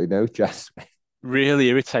absolutely no chance with. Really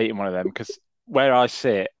irritating one of them, because where I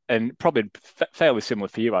sit, and probably fairly similar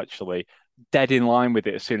for you, actually, dead in line with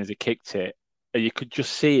it as soon as he kicked it, and you could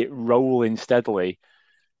just see it rolling steadily.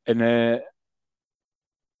 And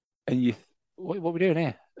you, what are we doing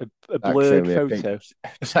here? A Zach showed blurred me a picture. photo.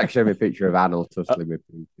 Zach showed me a picture of Arnold Uh, tussling with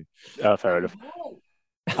Pookie. oh, fair enough.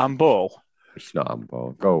 And ball. It's not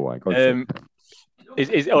handball. Go away. Go and sit Um, down.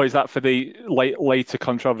 is that for the later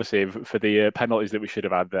controversy for the penalties that we should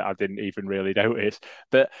have had that I didn't even really notice?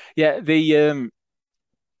 But yeah, that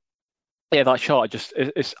shot,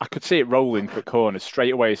 I could see it rolling for corners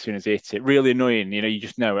straight away as soon as he hit it. Really annoying, you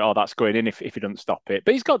just know, oh, that's going in if he doesn't stop it.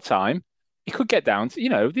 But he's got time. He could get down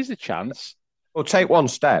to, there's a chance. Well, take one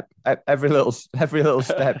step. Every little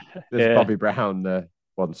step. As Yeah, Bobby Brown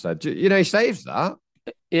once said. He saves that.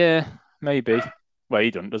 yeah, maybe. Well,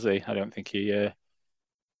 he doesn't, does he? I don't think he.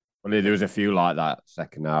 Well, there was a few like that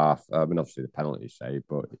second half. I mean, obviously the penalty save,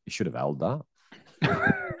 but he should have held that.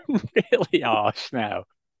 Really harsh now.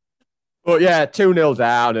 But yeah, 2-0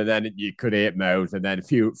 down, and then you could hit Mose, and then a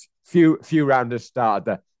few rounders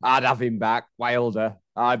started I'd have him back, Wilder.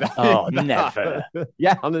 I'd have him back. Never.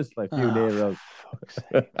 Yeah, honestly, a few near us.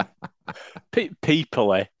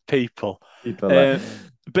 People, people. People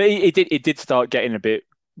but it did start getting a bit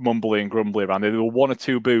mumbly and grumbly around there. There were one or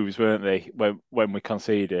two boos, weren't they, when we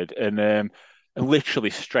conceded, and literally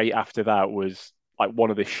straight after that was like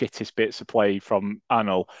one of the shittest bits of play from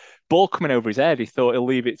Anil. Ball coming over his head, he thought he'll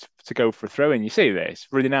leave it to go for a throw in. You see this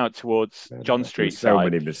running out towards John Street so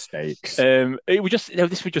side. many mistakes. It was just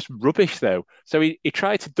this was just rubbish though. So he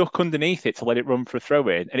tried to duck underneath it to let it run for a throw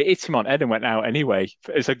in, and it hit him on head and went out anyway.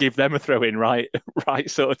 So give them a throw in right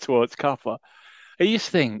sort of towards Copper. I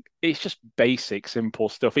just think it's just basic, simple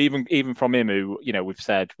stuff. Even from him, who we've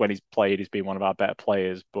said when he's played, he's been one of our better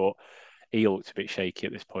players, but he looked a bit shaky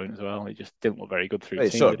at this point as well. He just didn't look very good through.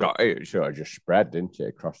 It sort of just spread, didn't it,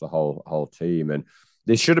 across the whole team, and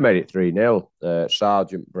they should have made it 3-0.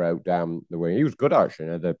 Sargent broke down the wing. He was good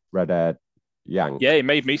actually. The red-haired Yank. Yeah, he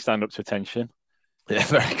made me stand up to attention. Yeah,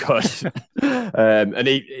 very good.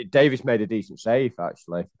 And Davis made a decent save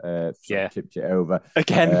actually. Tipped it over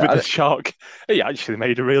again with a shock. He actually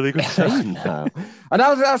made a really good save. No. And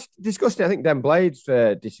I was discussing. I think Den Blades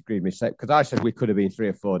disagreed with me because I said we could have been 3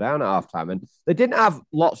 or 4 down at halftime, and they didn't have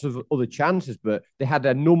lots of other chances, but they had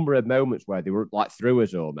a number of moments where they were like through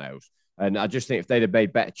us almost. And I just think if they'd have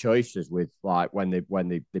made better choices with like when they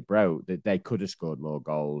broke, they could have scored more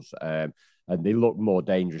goals. And they looked more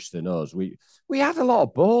dangerous than us. We had a lot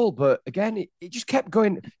of ball, but again, it just kept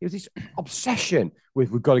going. It was this obsession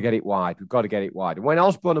with we've got to get it wide, we've got to get it wide. And when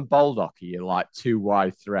Osborne and Baldock are like 2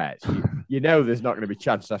 wide threats, you know there's not going to be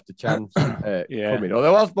chance after chance coming.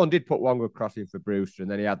 Although Osborne did put one good crossing for Brewster,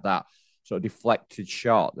 and then he had that sort of deflected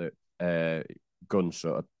shot that Gunn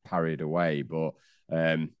sort of parried away. But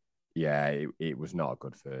it was not a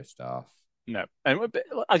good first half. No, and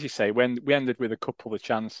as you say, when we ended with a couple of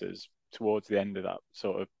chances towards the end of that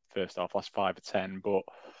sort of first half, last 5 or 10. But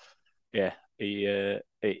yeah,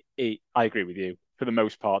 I agree with you. For the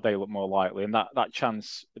most part, they look more likely, and that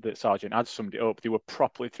chance that Sargent had summed it up. They were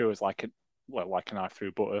properly through as like a knife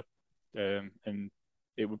through butter, and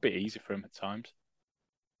it would be easy for him at times.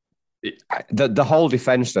 The whole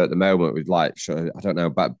defence at the moment with like I don't know,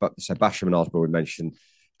 but Basham and Osborne would mention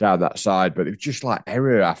down that side, but it was just like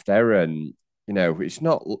error after error, and it's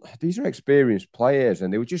not. These are experienced players,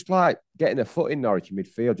 and they were just like getting a foot in Norwich in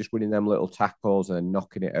midfield, just winning them little tackles and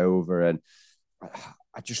knocking it over. And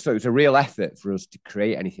I just thought it was a real effort for us to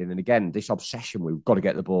create anything. And again, this obsession, we've got to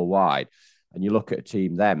get the ball wide. And you look at a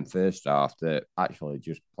team then first half that actually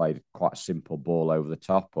just played quite a simple ball over the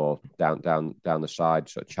top or down the side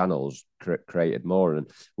sort of channels, created more.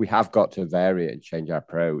 And we have got to vary it and change our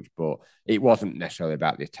approach, but it wasn't necessarily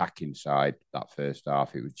about the attacking side that first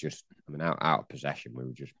half. It was just, out of possession, we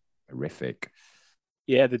were just horrific.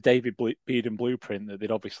 Yeah, the David Beeden blueprint that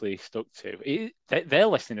they'd obviously stuck to. They're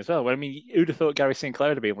listening as well. Who'd have thought Gary Sinclair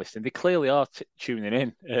would have been listening? They clearly are tuning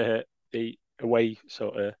in. The away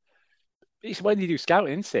sort of. It's when you do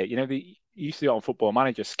scouting, isn't it? They used to do it on Football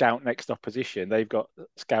Manager, scout next opposition. They've got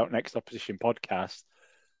scout next opposition podcast,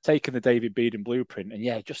 taking the David Beeden blueprint,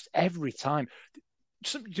 and just every time,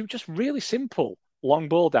 just really simple, long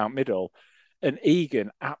ball down middle, and Egan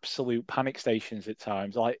absolute panic stations at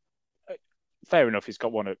times. Like, fair enough, he's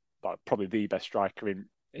got one of probably the best striker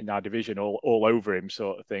in our division, all over him,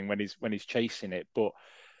 sort of thing when he's chasing it, but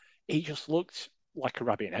he just looked like a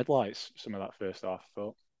rabbit in headlights. Some of that first half, I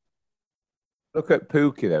thought. Look at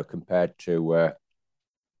Pookie, though, compared to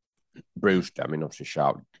Brewster. Obviously,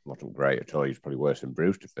 Sharp wasn't great at all. He was probably worse than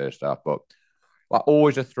Brewster first half, but like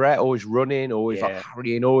always a threat, always running, always like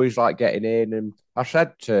hurrying, always like getting in. And I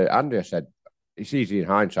said to Andy, it's easy in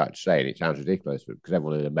hindsight to say, and it sounds ridiculous because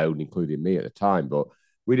everyone had a moan, including me at the time. But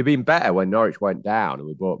we'd have been better when Norwich went down and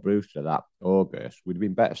we bought Brewster that August. We'd have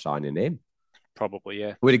been better signing him. Probably,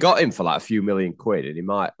 yeah. We'd have got him for like a few million quid, and he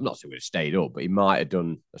might. I'm not saying we'd have stayed up, but he might have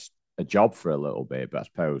done a job for a little bit. But I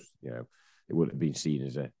suppose it wouldn't have been seen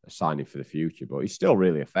as a signing for the future. But he's still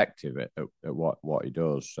really effective at what he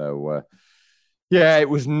does. So yeah, it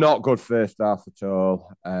was not good first half at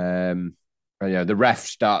all. And, the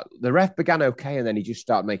ref began okay, and then he just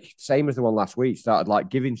started making same as the one last week. Started like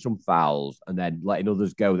giving some fouls and then letting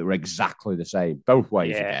others go that were exactly the same, both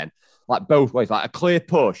ways again, like both ways, like a clear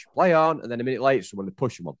push, play on, and then a minute later someone to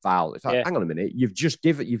push him on foul. It's like, hang on a minute, you've just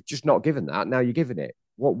not given that. Now you're giving it.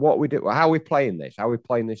 What we do? How are we playing this? How are we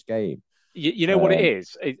playing this game? You know what it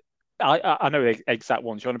is? I know the exact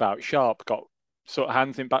ones you're on about. Sharp got sort of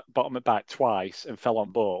hands in bottom of back twice and fell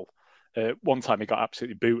on ball. One time he got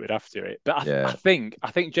absolutely booted after it. But I think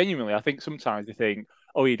genuinely, I think sometimes they think,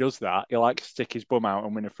 oh, he does that. He'll like stick his bum out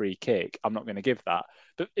and win a free kick. I'm not going to give that.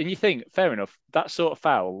 And you think, fair enough, that sort of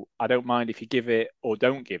foul, I don't mind if you give it or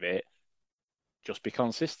don't give it. Just be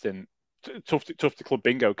consistent. Tough to club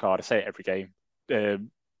bingo card. I say it every game.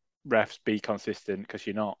 Refs, be consistent because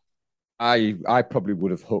you're not. I probably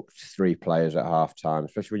would have hooked 3 players at half time,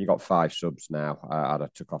 especially when you got 5 subs now. I'd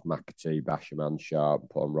have took off McAtee, Basham and Sharp,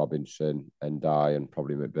 put on Robinson and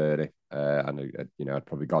probably McBurney. I'd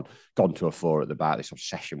probably gone to a 4 at the back. This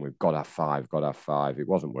obsession with got to have 5, got to have 5. It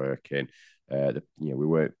wasn't working. We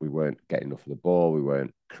weren't getting enough of the ball. We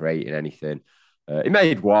weren't creating anything. He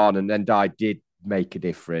made one, and then Dye did make a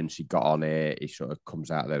difference. He got on it. He sort of comes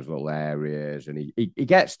out of those little areas, and he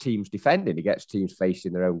gets teams defending. He gets teams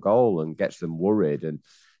facing their own goal and gets them worried. And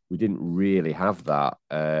we didn't really have that,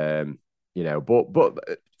 But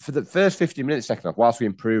for the first 15 minutes, second half, whilst we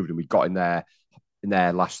improved and we got in there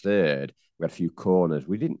last third, we had a few corners.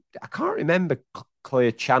 We didn't. I can't remember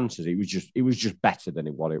clear chances. It was just better than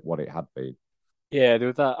what it had been. Yeah, there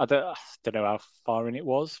was that. I don't know how far in it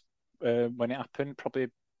was when it happened. Probably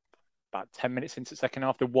about 10 minutes into the second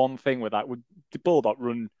half. The one thing with that would the ball that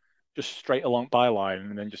run just straight along byline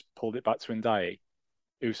and then just pulled it back to Ndiaye,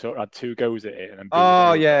 who sort of had 2 goes at it. And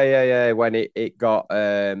then yeah. When it got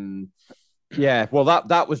well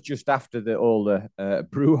that was just after all the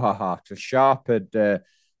brouhaha. So Sharp had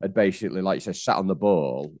basically, like you said, sat on the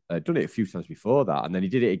ball, done it a few times before that, and then he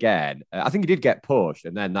did it again. I think he did get pushed,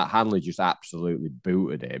 and then that Hanley just absolutely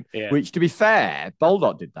booted him. Yeah. Which, to be fair,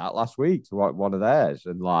 Baldock did that last week to one of theirs,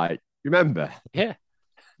 and remember? Yeah.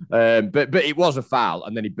 But it was a foul,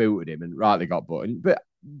 and then he booted him and rightly got buttoned. But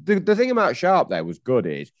the thing about Sharp there was good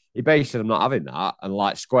is he basically said, I'm not having that,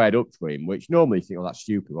 and squared up to him, which normally you think, oh, that's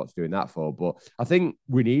stupid, what's doing that for? But I think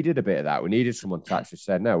we needed a bit of that. We needed someone to actually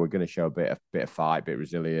say, no, we're going to show a bit of fight, a bit of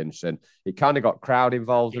resilience. And it kind of got crowd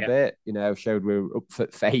involved a bit, showed we were up for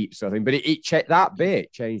fate sort of thing. But it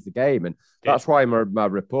changed the game. And that's why my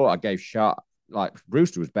report I gave Sharp,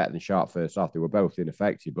 Brewster was better than Sharp first half. They were both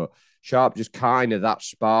ineffective, but Sharp just kind of that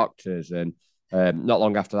sparked us. And not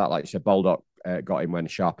long after that, like you said, Baldock got him when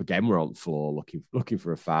Sharp again were on the floor looking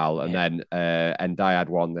for a foul. And then Ndiaye had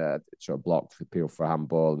one that sort of blocked the appeal for a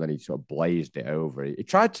handball, and then he sort of blazed it over. He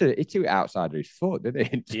tried to threw it outside of his foot, didn't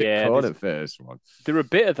he? Into the corner first one. There were a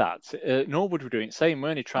bit of that. Norwood were doing the same,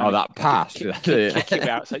 weren't he? Trying that pass. Kick it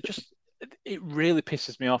outside. It really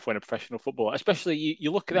pisses me off when a professional footballer, especially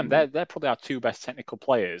you look at them, they're probably our 2 best technical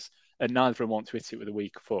players, and neither of them want to hit it with a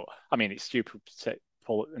weak foot. I mean, it's stupid to take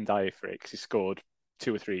Paul Ndiaye for it because he scored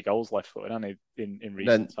 2 or 3 goals left footed, and in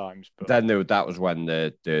recent times. But then that was when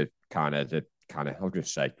the kind of I was going to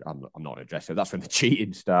say I'm not addressing. That's when the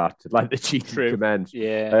cheating started, the cheating commenced.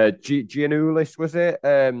 Yeah, Giannoulis was it?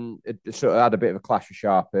 It sort of had a bit of a clash with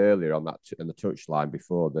Sharp earlier on that in the touchline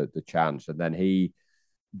before the chance, and then he.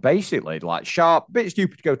 Basically, Sharp, a bit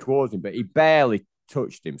stupid to go towards him, but he barely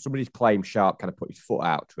touched him. Somebody's claimed Sharp kind of put his foot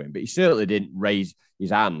out to him, but he certainly didn't raise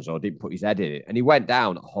his hands or didn't put his head in it. And he went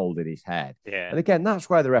down holding his head. Yeah. And again, that's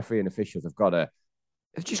where the referee and officials they've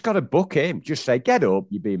just got to book him. Just say, get up,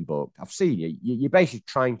 you're being booked. I've seen you. You're basically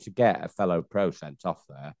trying to get a fellow pro sent off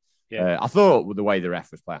there. Yeah. I thought with the way the ref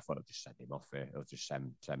was playing, I thought I'd just send him off here. I'll just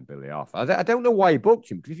send Billy off. I don't know why he booked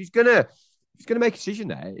him, because if he's going to make a decision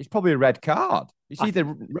there, it's probably a red card. It's either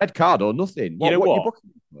red card or nothing. What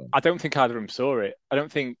I don't think either of them saw it. I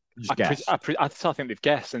don't think. I think they've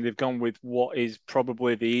guessed, and they've gone with what is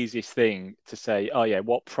probably the easiest thing to say. Oh yeah,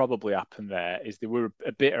 what probably happened there is they were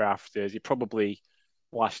a bitter after. He probably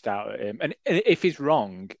lashed out at him, and if he's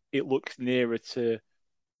wrong, it looks nearer to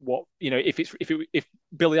what if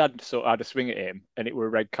Billy had sort of had a swing at him and it were a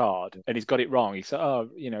red card and he's got it wrong, he said, "Oh,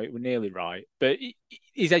 it were nearly right," but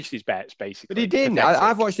he's edged his bets But he basically. didn't. I've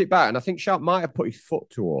Pathetic. watched it back, and I think Sharp might have put his foot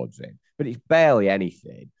towards him, but it's barely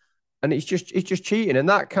anything. And it's just cheating. And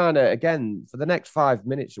that kind of again for the next 5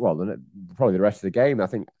 minutes, well, probably the rest of the game. I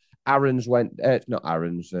think Aaron's went, not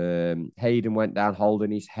Aaron's, Hayden went down holding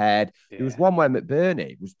his head. There was Yeah, one where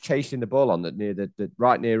McBurney was chasing the ball on the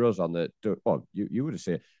right near us on the, well, you would have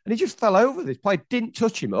seen it. And he just fell over. This player didn't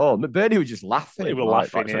touch him at all. McBurney was just we laughing, were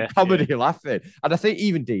like laughing. some Yeah, comedy laughing. And I think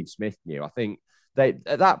even Dean Smith knew. I think they,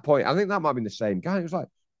 at that point, I think that might have been the same guy. It was like,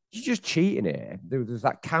 you're just cheating here. There's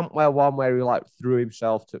that Campbell one where he like threw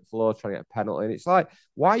himself to the floor trying to get a penalty. And it's like,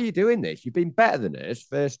 why are you doing this? You've been better than us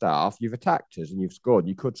first half. You've attacked us and you've scored.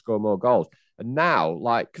 You could score more goals. And now,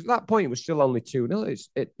 like, because at that point it was still only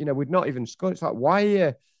 2-0. We'd not even scored. It's like,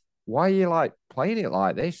 why are you like playing it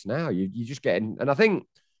like this now? You just getting, and I think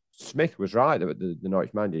Smith was right. The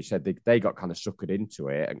Norwich manager said they got kind of suckered into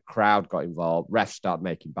it, and crowd got involved. Refs started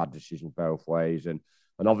making bad decisions both ways, and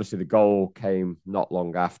obviously the goal came not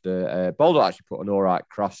long after. Baldock actually put an all right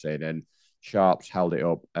cross in, and Sharps held it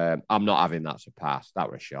up. I'm not having that to pass.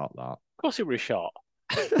 That was a shot. That. of course it was a shot.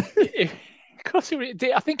 Of course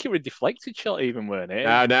I think it was a deflected shot, even weren't it?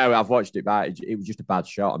 No, I've watched it back. It was just a bad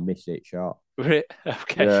shot, a miss it shot. Okay,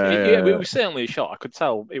 Yeah. it was certainly a shot. I could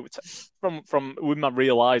tell it was from with my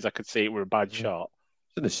real eyes. I could see it were a bad shot.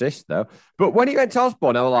 It's an assist though. But when he went to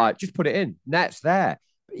Osborne, I was like, just put it in. Net's there.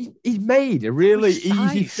 He's made a really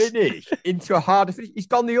easy finish into a harder finish. He's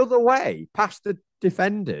gone the other way, past the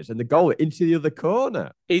defenders and the goal into the other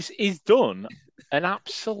corner. He's done an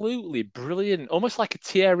absolutely brilliant, almost like a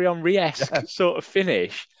Thierry Henry-esque sort of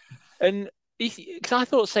finish. And because I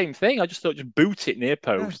thought the same thing. I just thought just boot it near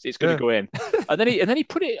post, it's going to go in. And then he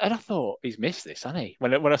put it, and I thought he's missed this, hasn't he?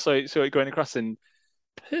 When I saw it going across and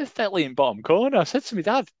perfectly in bottom corner, I said to my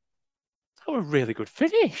dad, "That was a really good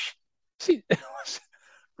finish." See,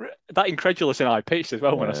 that incredulous in eye pitched as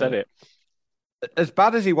well when I said it. As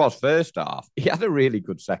bad as he was first half, he had a really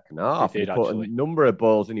good second half. He did, put actually. a number of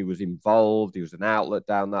balls and he was involved. He was an outlet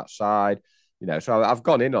down that side. So I've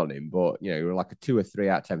gone in on him, but he was like a 2 or 3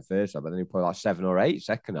 out of 10 first half, but then he put like 7 or 8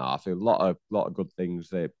 second half. So a lot of good things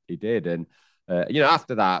that he did. And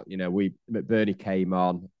after that, McBurney came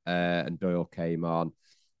on and Doyle came on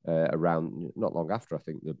around not long after I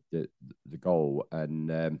think the goal.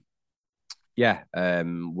 And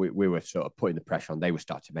we were sort of putting the pressure on. They were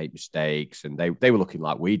starting to make mistakes, and they were looking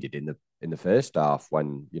like we did in the first half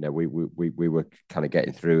when we were kind of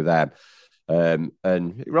getting through them. And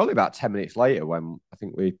it was only about 10 minutes later when I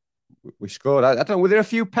think we scored. I don't know. Were there a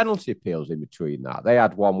few penalty appeals in between that? They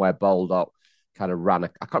had one where Baldock kind of ran. I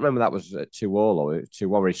can't remember that was 2-2 or 2-1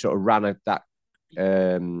 where he sort of ran that.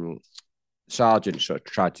 Sargent sort of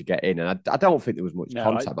tried to get in, and I don't think there was much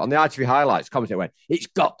contact. But on the ITV highlights, commentator went, "It's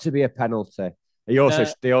got to be a penalty." They also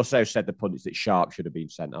said the pundits that Sharp should have been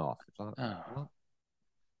sent off.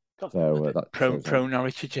 Pro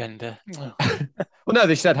Norwich agenda. Well, no,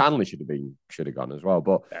 they said Hanley should have gone as well.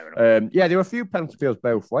 But there were a few penalty appeals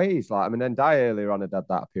both ways. Like Ndiaye earlier on had that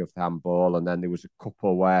appeal for handball, and then there was a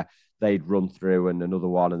couple where they'd run through and another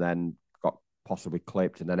one, and then got possibly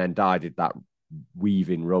clipped, and then Ndiaye did that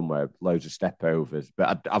weaving run where loads of step overs.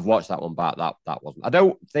 But I've watched that one back. That wasn't. I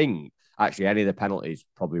don't think actually any of the penalties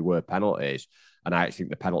probably were penalties. And I actually think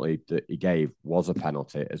the penalty that he gave was a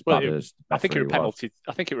penalty as bad as I think it was penalty.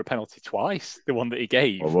 I think it was penalty twice. The one that he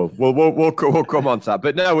gave. We'll come on to that.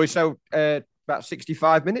 But no, so about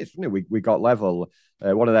 65 minutes, wasn't it? We got level.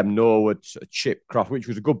 One of them Norwood chip cross, which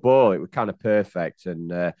was a good ball. It was kind of perfect.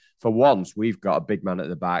 And for once, we've got a big man at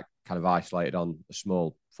the back, kind of isolated on a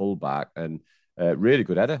small fullback, and really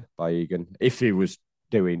good header by Egan. If he was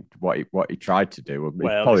doing what he tried to do,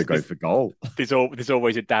 he'd probably go for goal. There's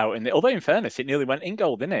always a doubt in it. Although in fairness, it nearly went in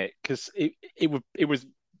goal, didn't it? Because it was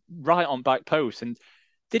right on back post. And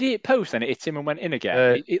did he hit post and it hit him and went in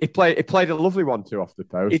again? He played a lovely one too off the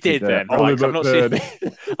post. He did then. Right,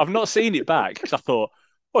 I've not seen it back because I thought,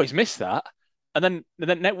 oh, he's missed that. And then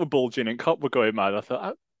net were bulging and Cop were going mad. I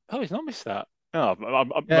thought, oh, he's not missed that. No,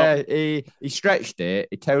 he stretched it,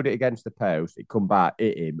 he towed it against the post, it come back,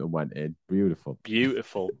 hit him and went in. Beautiful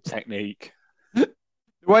technique. The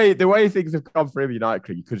way things have gone for him,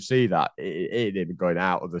 United, you could see that it hit him going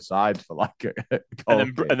out of the side for like a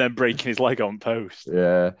and then breaking his leg on post.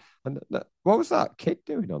 Yeah. And what was that kid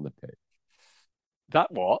doing on the pitch?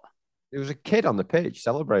 That what? There was a kid on the pitch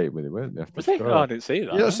celebrating with him, weren't there? Was he? Oh, I didn't see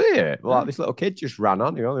that. You don't see it? Well, like, this little kid just ran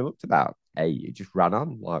on. He only looked about 8. He just ran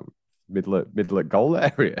on like middle at goal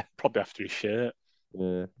area. Probably after his shirt.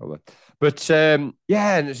 Yeah, probably. But and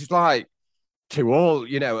it's just like to all,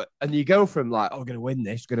 and you go from like, oh, we're going to win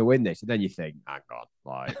this. And then you think, hang on,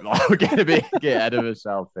 like we're going to get ahead of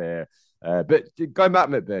ourselves here. But going back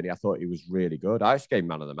to McBurney, I thought he was really good. I actually gave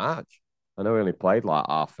man of the match. I know he only played like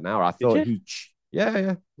half an hour. I Did thought you?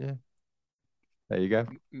 yeah. There you go.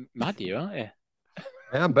 Mad you, aren't you?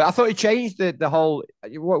 Yeah, but I thought he changed the whole.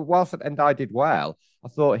 Whilst I did well, I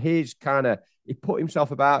thought his kind of he put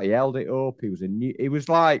himself about. He held it up. He was a new. He was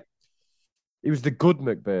like he was the good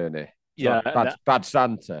McBurney, Yeah, not bad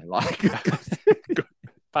Santa. Like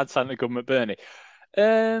bad Santa, good McBurney.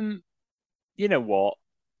 You know what?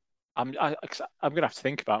 I'm gonna have to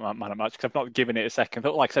think about my man of match because I've not given it a second.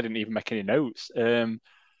 Like I said, I didn't even make any notes.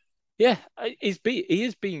 Yeah, he is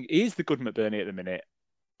the good McBurney at the minute.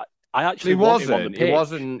 I actually want him on the pitch.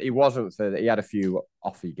 He wasn't for that. He had a few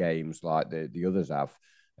offy games like the others have.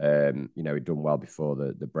 He'd done well before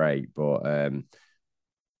the break, but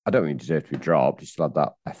I don't think he deserved to be dropped. He still had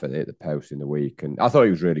that effort at the post in the week, and I thought he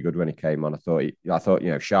was really good when he came on. I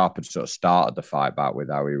thought Sharp had sort of started the fight back with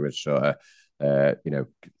how he was sort of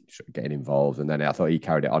sort of getting involved, and then I thought he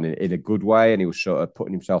carried it on in a good way, and he was sort of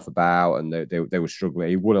putting himself about, and they were struggling.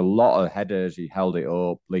 He won a lot of headers. He held it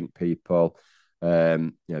up, linked people.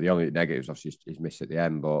 The only negatives obviously is missed at the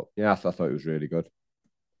end, but yeah, I thought it was really good.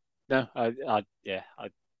 No, I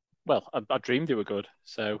dreamed they were good,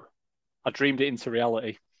 so I dreamed it into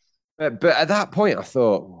reality. But at that point, I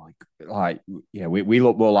thought, we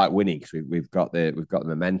look more like winning because we've got the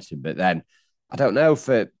momentum. But then I don't know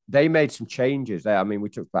they made some changes there. I mean, we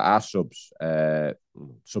talked about our subs that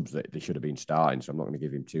they should have been starting, so I'm not going to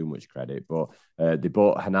give him too much credit. But they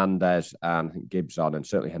brought Hernandez and I think Gibbs on, and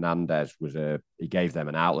certainly Hernandez he gave them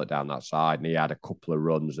an outlet down that side, and he had a couple of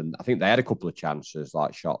runs, and I think they had a couple of chances,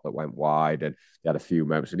 like shot that went wide, and they had a few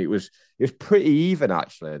moments, and it was pretty even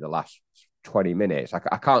actually the last 20 minutes.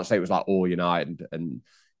 I can't say it was like all United, and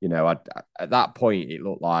at that point it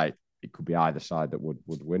looked like it could be either side that would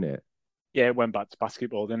win it. Yeah, it went back to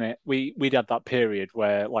basketball, didn't it? We'd had that period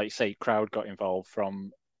where, like say, crowd got involved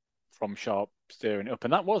from Sharp steering it up,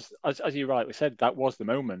 and that was, as you rightly said, that was the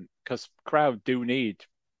moment because crowd do need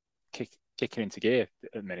kicking into gear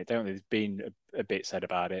at the minute, don't they? There's been a bit said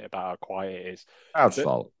about it, about how quiet it is.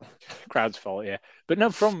 Crowd's fault, yeah. But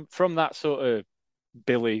no, from that sort of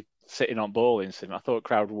Billy sitting on ball incident, I thought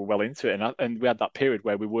crowd were well into it, and we had that period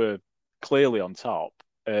where we were clearly on top.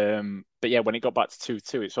 But yeah, when it got back to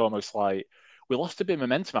 2-2, it's almost like we lost a bit of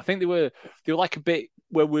momentum. I think they were like a bit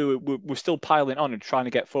where we were still piling on and trying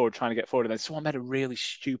to get forward, and then someone made a really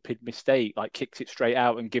stupid mistake, like kicked it straight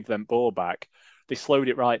out and give them ball back. They slowed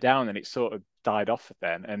it right down, and it sort of died off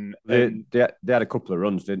then. And they had a couple of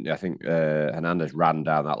runs, didn't they? I think Hernandez ran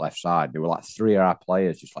down that left side. There were like three of our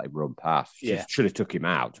players just like run past. Yeah, should have took him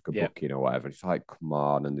out, took a booking or whatever. It's like, come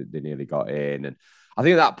on, and they nearly got in. And I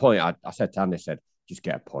think at that point, I said to Andy, just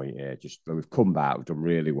get a point here. Just we've come back, we've done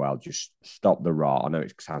really well. Just stop the rot. I know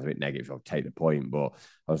it sounds a bit negative. I'll take the point, but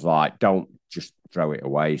I was like, don't just throw it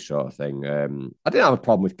away, sort of thing. I didn't have a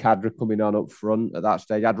problem with Khadra coming on up front at that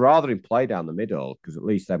stage. I'd rather him play down the middle because at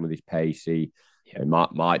least then with his pace, he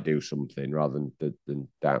might do something rather than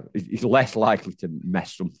down. He's less likely to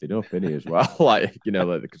mess something up, isn't he, as well? like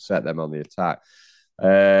they could set them on the attack.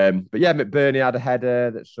 But yeah, McBurney had a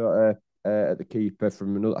header that sort of. At the keeper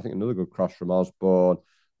from another good cross from Osborne.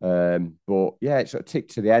 But yeah, it sort of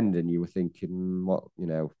ticked to the end, and you were thinking, what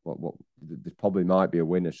there probably might be a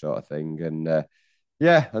winner sort of thing. And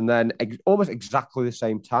and then almost exactly the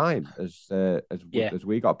same time as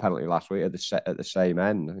we got a penalty last week at the same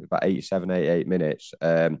end, about 88 minutes.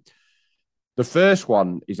 The first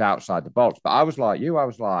one is outside the box, but I was like,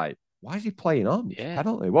 why is he playing on? Yeah.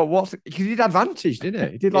 Penalty. What's because he did advantage, didn't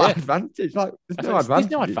he? He did advantage. Like there's no advantage.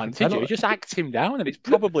 There's no advantage. You just act him down, and it's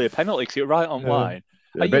probably a penalty because you're right on line.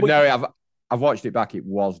 I've watched it back. It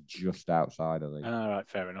was just outside, I think. All right,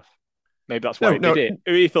 fair enough. Maybe that's why he did it.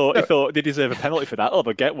 He thought they deserve a penalty for that. Oh,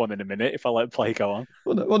 they'll get one in a minute if I let play go on.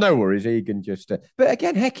 Well, no worries. Egan just. But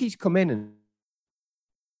again, Hecky's come in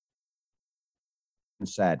and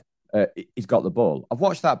said. He's got the ball. I've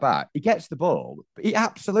watched that back. He gets the ball, but he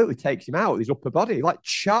absolutely takes him out with his upper body, like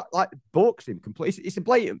balks him completely. It's a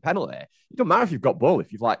blatant penalty. It doesn't matter if you've got ball,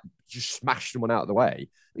 if you've just smashed someone out of the way.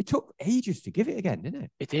 It took ages to give it again, didn't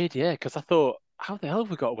it? It did, yeah. Because I thought, how the hell have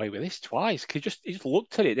we got away with this twice? Because he just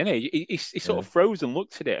looked at it, didn't he? He sort of froze and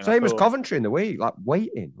looked at it. Same as Coventry in the week,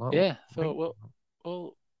 waiting. I thought,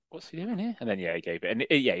 well, what's he doing here? And then he gave it, and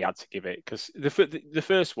he had to give it because the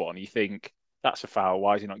first one, you think. That's a foul.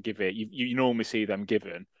 Why is he not give it? You normally see them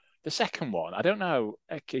given. The second one, I don't know.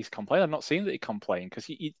 He's complaining. I've not seen that he complained because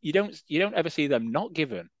you don't ever see them not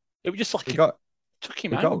given. It was just like took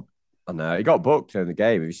him out. I know he got booked in the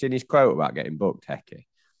game. Have you seen his quote about getting booked, Hecky?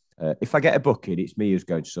 If I get a booking, it's me who's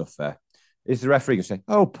going to suffer. Is the referee going to say,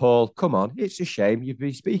 "Oh, Paul, come on, it's a shame you've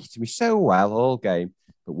been speaking to me so well all game,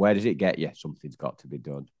 but where does it get you? Something's got to be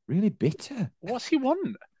done." Really bitter. What's he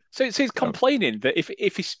want? So he's So, complaining that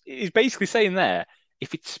if he's basically saying there,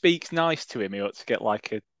 if it speaks nice to him, he ought to get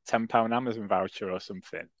like a £10 Amazon voucher or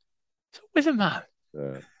something. So with a man.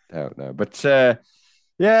 uh, don't know, but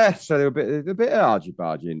yeah, so they were a bit argy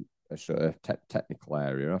bargy in a sort of technical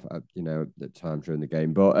area, at times during the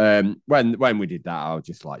game. But when we did that, I was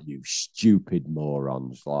just like, "You stupid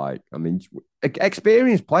morons!" Like, I mean,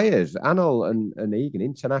 experienced players, Anil and Egan,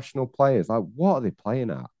 international players. Like, what are they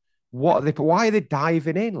playing at? What are they? Why are they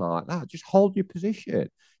diving in like that? Just hold your position.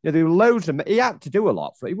 There were loads of. He had to do a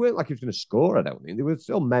lot for it. He weren't like he was going to score. I don't think there were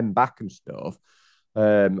still men back and stuff.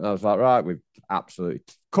 I was like, right, we've absolutely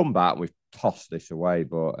come back and we've tossed this away.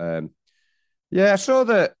 But yeah, I saw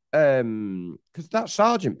that because that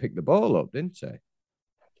sergeant picked the ball up, didn't he?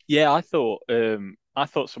 Yeah, I thought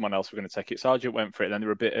someone else were going to take it. Sargent went for it. Then there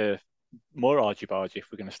were a bit of more argy-bargy, if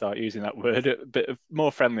we're going to start using that word, a bit of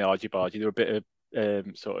more friendly argy-bargy. There were a bit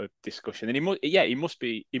of sort of discussion. And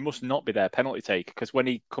he must not be their penalty taker because when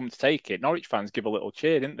he come to take it, Norwich fans give a little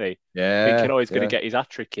cheer, didn't they? Thinking, Yeah, oh, he's going to yeah. get his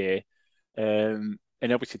hat-trick here. And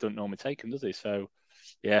obviously don't normally take him, does he? So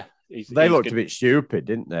yeah, They he's looked a good. bit stupid,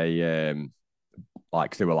 didn't they?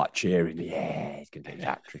 Like they were like cheering, yeah, he's going to get his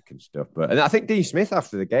hat trick and stuff. But and I think Dean Smith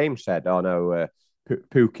after the game said, "Oh no,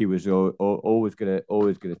 Pookie was always gonna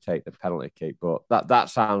take the penalty kick." But that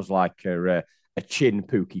sounds like a chin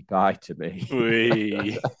Pookie pie to me.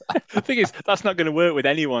 The thing is, that's not going to work with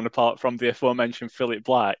anyone apart from the aforementioned Philip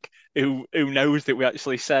Black, who knows that we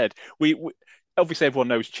actually said we obviously everyone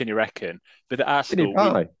knows Chinny Reckon, but at our Chinny school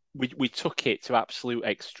pie. we took it to absolute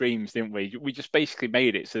extremes, didn't we? We just basically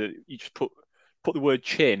made it so that you just put the word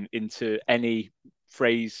chin into any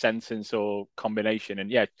phrase, sentence, or combination, and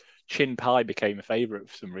yeah, chin pie became a favourite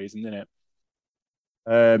for some reason, didn't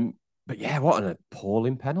it? But yeah, what an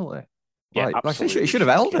appalling penalty! Yeah, Like I said, he absolutely should have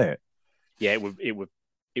held shocking. it. Yeah,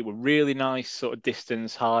 it would really nice sort of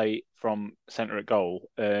distance high from centre at goal,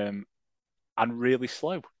 and really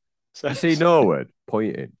slow. So, You see so Norwood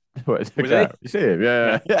pointing. Where's the was he? go? You see him?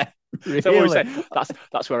 No. Yeah, yeah. So what we Really? say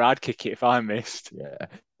that's where I'd kick it if I missed. Yeah.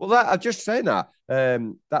 Well, that I'm just saying that.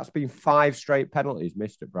 That's been 5 straight penalties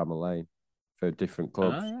missed at Bramall Lane for different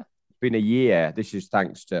clubs. Ah, It's been a year. This is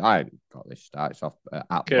thanks to I haven't got this start. It's off at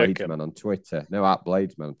Kirkham. Bladesman on Twitter. No, at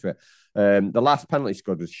Bladesman on Twitter. The last penalty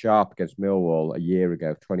scored was Sharp against Millwall a year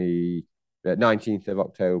ago, 19th of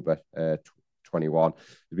October, 21.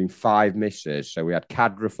 There's been 5 misses. So we had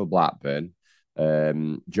Cadra for Blackburn,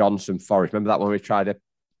 Johnson Forest. Remember that one we tried a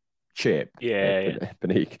chip, Yeah, yeah.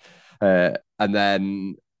 Beneath, and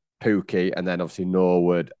then Pookie, and then obviously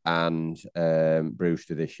Norwood and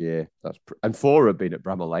Brewster this year. And 4 have been at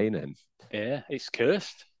Bramall Lane ends. Yeah, it's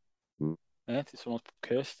cursed. Mm. Yeah, someone's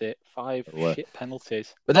cursed it. 5 So, shit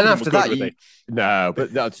penalties. but None then of them were after good, that, were they? no,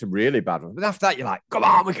 but that's a really bad one. But after that, you're like, come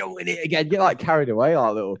on, we can win it again. You're like carried away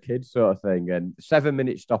like little kids, sort of thing. And 7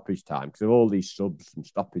 minute stoppage time because of all these subs and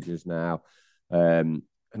stoppages now.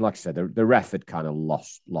 And like I said, the ref had kind of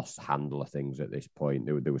lost handle of things at this point.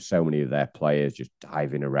 There were so many of their players just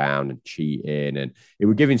diving around and cheating, and he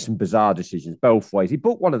were giving some bizarre decisions both ways. He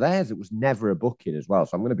booked one of theirs that was never a booking as well.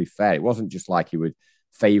 So I'm going to be fair. It wasn't just like he was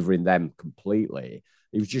favouring them completely.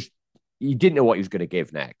 He was just he didn't know what he was going to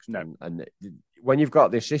give next. No. And when you've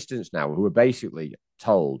got the assistants now who are basically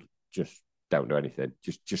told just don't do anything,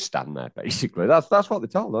 just stand there. Basically, that's what they're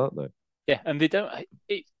told, aren't they? Yeah, and they don't.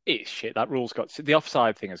 It's shit. That rule's got to, the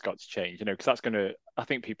offside thing has got to change, because that's going to. I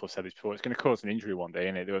think people have said this before. It's going to cause an injury one day,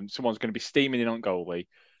 isn't it? Someone's going to be steaming in on goalie,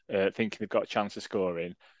 thinking they've got a chance of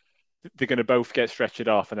scoring. They're going to both get stretchered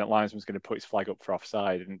off, and then linesman's going to put his flag up for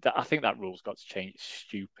offside. And I think that rule's got to change. It's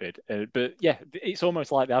stupid. But yeah, it's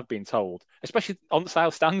almost like they have been told, especially on the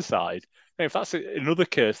South Stand side. If that's another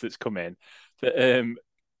curse that's come in, that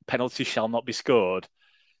penalties shall not be scored,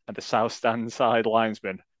 and the South Stand side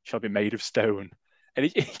linesman shall be made of stone. And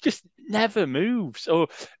it just never moves. So,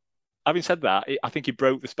 having said that, I think he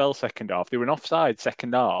broke the spell second half. They were an offside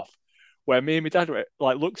second half where me and my dad were,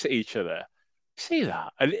 like looked at each other. See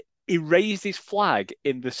that? And he raised his flag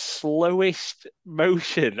in the slowest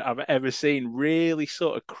motion I've ever seen, really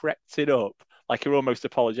sort of crept it up like you're almost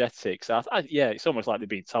apologetic. So, yeah, it's almost like they're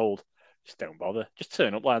being told, just don't bother. Just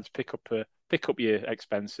turn up, lads, pick up your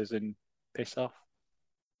expenses and piss off.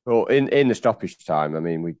 Well, in the stoppage time, I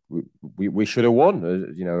mean, we should have won.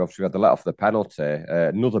 Obviously we had the let off the penalty.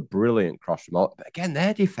 Another brilliant cross from all. But again,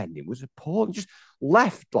 their defending was appalling. Just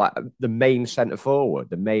left like the main centre forward,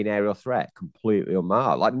 the main aerial threat, completely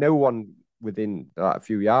unmarked. Like no one within like, a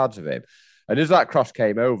few yards of him. And as that cross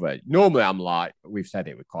came over, normally I'm like, we've said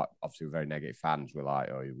it, we're quite obviously we're very negative fans. We're like,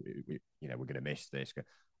 oh, we're going to miss this.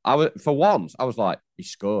 For once, I was like, he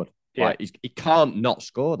scored. Yeah, Like he can't not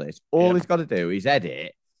score this. All yeah, he's got to do is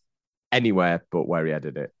edit anywhere but where he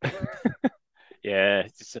headed it. yeah.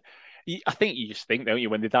 I think you just think, don't you,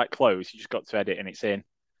 when they're that close, you just got to edit and it's in.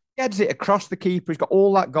 He heads it across the keeper. He's got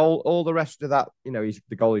all that goal, all the rest of that. He's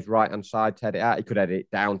the goal is right hand side to head it out. He could edit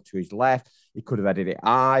it down to his left. He could have edited it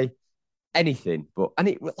high, anything. And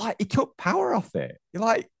it like he took power off it. He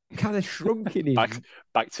like kind of shrunk in his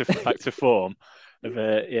back to form. Of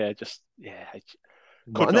yeah, just yeah.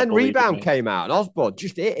 and then rebound came out and Osborne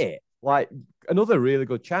just hit it. Like another really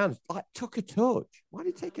good chance. Like took a touch. Why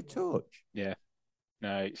did he take a touch? Yeah.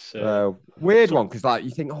 No, it's weird one because like you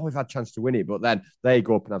think, oh, we've had a chance to win it, but then they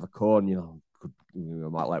go up and have a corner. I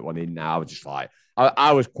might let one in now. Just like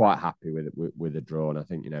I was quite happy with the draw, and I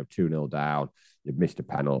think 2-0 down. You'd missed a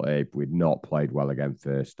penalty. We'd not played well again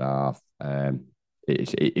first half.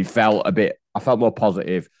 It felt a bit. I felt more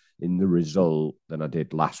positive in the result than I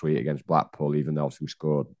did last week against Blackpool, even though obviously we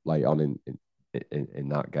scored late on in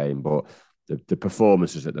that game. But the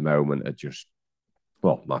performances at the moment are just,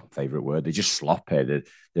 well, my favourite word, they're just sloppy.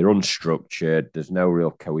 They're unstructured. There's no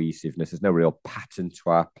real cohesiveness. There's no real pattern to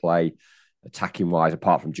our play, attacking wise,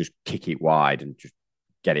 apart from just kick it wide and just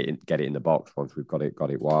get it in the box once we've got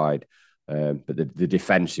it wide. But the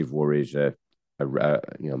defensive worries are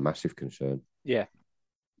massive concern. Yeah.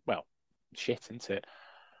 Well, shit, isn't it?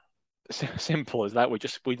 Simple as that.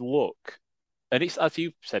 We look, and it's as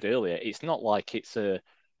you said earlier. It's not like it's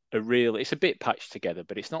it's a bit patched together,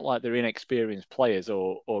 but it's not like they're inexperienced players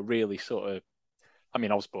or really sort of. I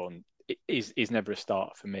mean, Osborne is never a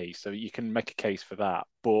start for me, so you can make a case for that.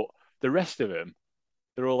 But the rest of them,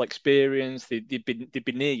 they're all experienced. They'd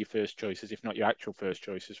be near your first choices, if not your actual first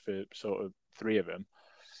choices, for sort of three of them.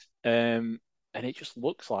 And it just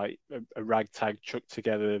looks like a ragtag chucked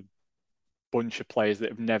together bunch of players that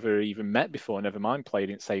have never even met before, never mind played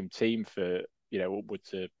in the same team for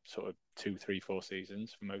upwards of sort of 2, 3, 4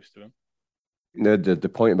 seasons for most of them. The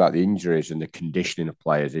point about the injuries and the conditioning of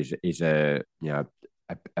players is a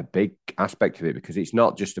big aspect of it, because it's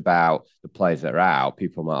not just about the players that are out.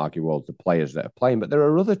 People might argue, well, the players that are playing, but there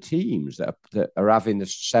are other teams that are having the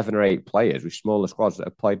 7 or 8 players with smaller squads that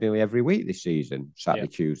have played nearly every week this season, Saturday,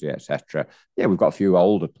 Tuesday, etc. Yeah, we've got a few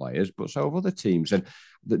older players, but so have other teams. And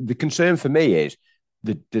the concern for me is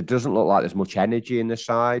that there doesn't look like there's much energy in the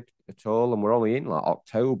side at all, and we're only in like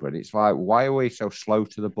October, and it's like, why are we so slow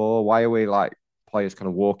to the ball? Why are we like players kind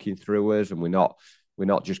of walking through us, and we're not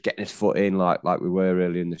just getting his foot in like we were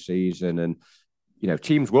early in the season. And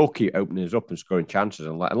teams will keep opening us up and scoring chances,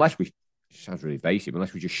 unless we, it sounds really basic,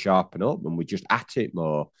 unless we just sharpen up and we just at it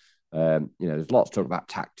more. There's lots to talk about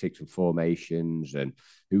tactics and formations and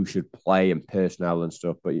who should play and personnel and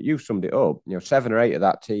stuff, but you summed it up. 7 or 8 of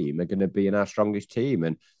that team are going to be in our strongest team,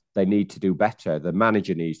 and they need to do better. The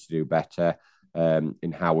manager needs to do better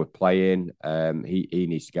in how we're playing. He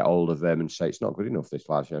needs to get hold of them and say it's not good enough, this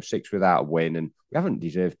lads. 6 without a win, and we haven't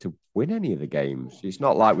deserved to win any of the games. It's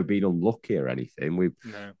not like we've been unlucky or anything.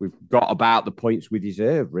 We've got about the points we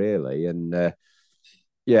deserve, really. And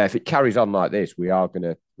if it carries on like this, we are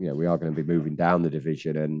gonna be moving down the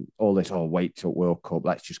division. And all this, wait till World Cup,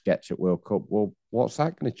 let's just get to World Cup. Well, what's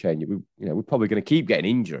that going to change? We're probably going to keep getting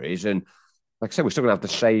injuries, and like I said, we're still going to have the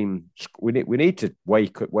same. We need to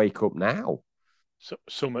wake up now. So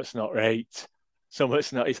Summit's not right.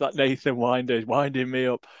 Summit's not. It's like Nathan Winders winding me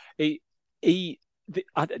up.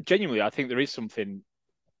 Genuinely, I think there is something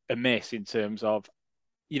amiss in terms of,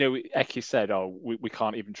 Eki said, "Oh, we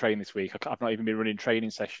can't even train this week. I've not even been running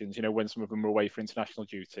training sessions." When some of them are away for international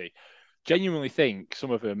duty, genuinely think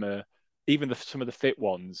some of them are, even some of the fit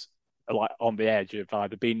ones, are like on the edge of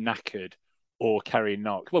either being knackered or carrying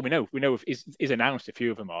knocks. Well, we know if he's announced a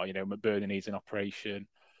few of them are. McBurney needs an operation.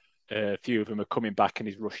 A few of them are coming back and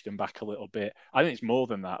he's rushed them back a little bit. I think it's more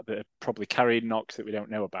than that are probably carrying knocks that we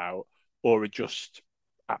don't know about, or are just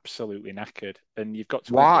absolutely knackered. And you've got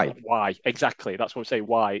to why exactly. That's what I say.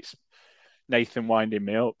 Why it's Nathan winding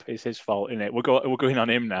me up. It's his fault, isn't it? We're going on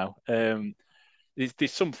him now.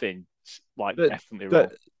 There's something like definitely wrong.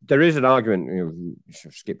 There is an argument. You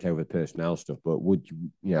skipped over the personnel stuff, but would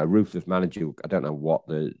a ruthless manager? I don't know what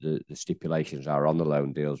the stipulations are on the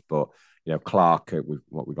loan deals, but Clark,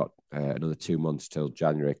 we've got another 2 months till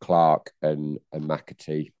January. Clark and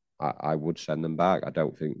McAtee, I would send them back. I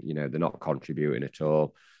don't think they're not contributing at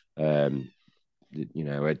all. I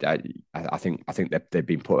think they've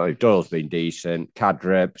been put. Doyle's been decent.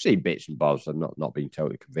 Cadre, seen bits and bobs. I'm not being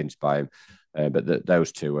totally convinced by him, but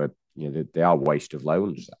those two are. They are waste of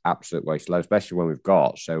loans, absolute waste of loans, especially when we've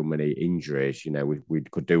got so many injuries. We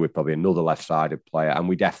could do with probably another left-sided player, and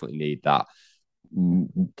we definitely need that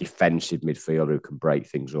defensive midfielder who can break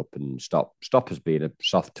things up and stop us being a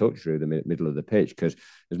soft touch through the middle of the pitch. Because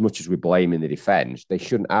as much as we're blaming the defence, they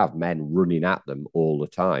shouldn't have men running at them all the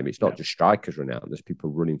time. It's not just strikers running at them. There's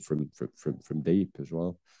people running from deep as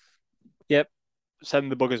well. Yep, send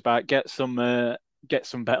the buggers back. Get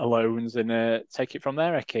some better loans and take it from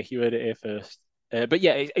there. Eke, you heard it here first. But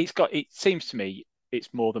yeah, it seems to me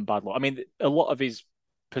it's more than bad luck. I mean, a lot of his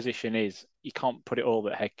position is you can't put it all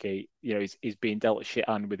that Heke, he's being dealt a shit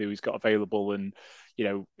hand with who he's got available and,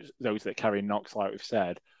 those that carry knocks, like we've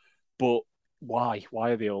said. But why?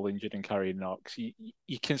 Why are they all injured and carrying knocks?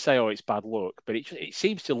 You can say, oh, it's bad luck, but it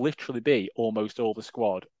seems to literally be almost all the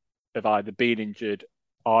squad have either been injured,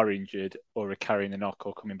 are injured, or are carrying the knock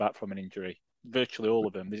or coming back from an injury. Virtually all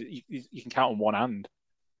of them. You can count on one hand.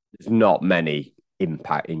 There's not many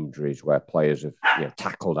impact injuries where players have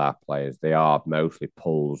tackled our players. They are mostly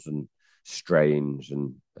pulls and strains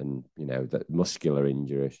and that muscular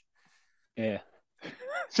injuries. Yeah,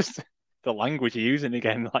 just the language you're using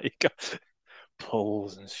again, like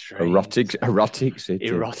pulls and strains. Erotic city.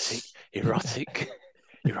 Erotic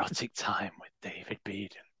time with David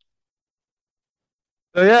Beeden.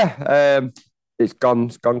 So yeah, it's gone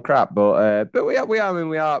crap, but we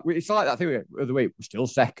are. It's like that thing of the week. We're still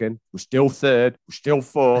second, we're still third, we're still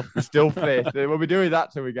fourth, we're still fifth. We'll be doing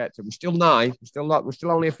that till we get to. We're still ninth. We're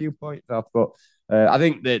still only a few points off. But I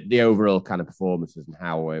think that the overall kind of performances and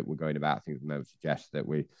how we're going about things most suggest that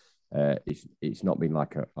it's not been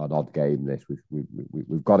like an odd game. This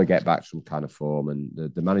we've got to get back some kind of form, and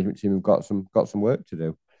the management team have got some work to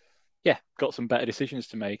do. Yeah, got some better decisions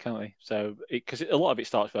to make, haven't they? So, because a lot of it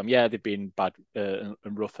starts with them. Yeah, they've been bad and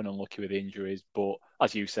rough and unlucky with injuries, but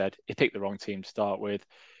as you said, he picked the wrong team to start with.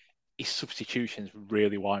 His substitutions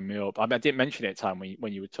really wind me up. I mean, I didn't mention it at the time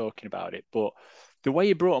when you were talking about it, but the way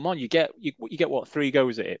you brought him on, you get what 3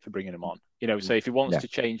 goes at it for bringing him on. So if he wants to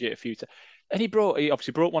change it a few times, and he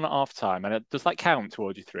obviously brought one at half time, and does that count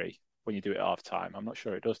towards your 3 when you do it at half time? I'm not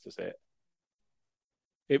sure it does it?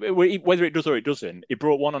 Whether it does or it doesn't, he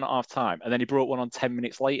brought one on at half time and then he brought one on 10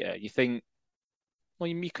 minutes later. You think, well,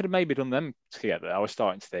 you could have maybe done them together. I was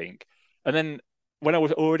starting to think. And then when I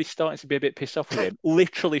was already starting to be a bit pissed off with him,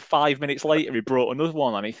 literally 5 minutes later, he brought another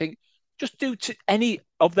one on. You think, just do any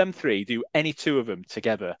of them 3, do any 2 of them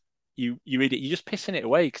together. You idiot. You're just pissing it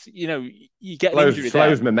away because, you get an injury there.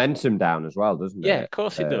 Slows momentum down as well, doesn't it? Yeah, of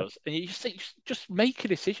course it does. And you just think, just make a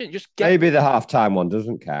decision. Maybe the half-time one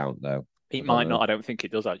doesn't count, though. It might not. I don't think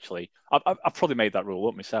it does, actually. I've probably made that rule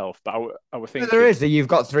up myself, but I would think there is. You've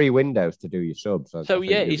got 3 windows to do your subs. So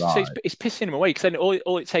yeah, it's pissing him away because then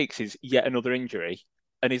all it takes is yet another injury,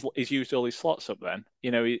 and he's used all his slots up. Then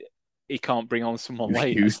he can't bring on someone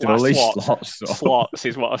late. Used all his slots. Slots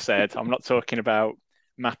is what I said. I'm not talking about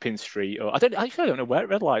Mapping Street or I don't know where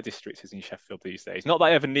Red Light District is in Sheffield these days. Not that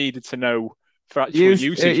I ever needed to know for actual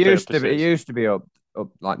usage purposes. It used to be up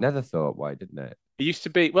like Netherthorpe way, didn't it? It used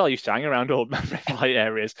to be. Well, I used to hang around all red light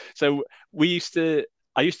areas. So we used to.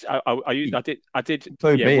 I did.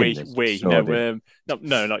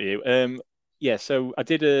 No, not you. Yeah. So I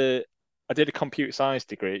did a computer science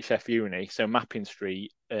degree at Sheff Uni. So Mapping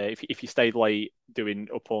Street. If you stayed late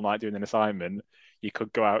up all night doing an assignment, you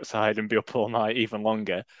could go outside and be up all night even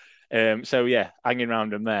longer. So yeah, hanging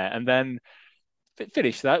around them there, and then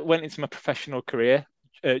finished that. Went into my professional career.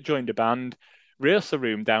 Joined a band. Rehearsal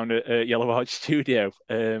room down at Yellow Arch Studio.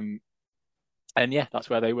 And yeah, that's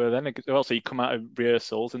where they were then. Also, you come out of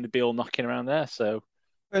rehearsals and they'd be all knocking around there. So,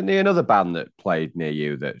 and another band that played near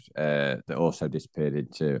you that also disappeared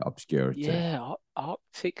into obscurity. Yeah,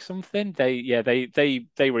 Arctic something. They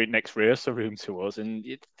were in next rehearsal room to us, and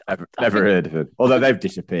never heard of it. Although they've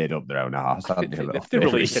disappeared up their own arse. They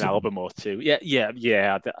released an album or 2.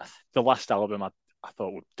 Yeah. The last album I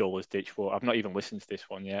thought was dull as ditch. But I've not even listened to this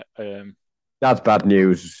one yet. That's bad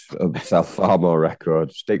news of Self-Farmore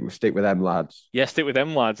record. Stick with them lads. Yeah, stick with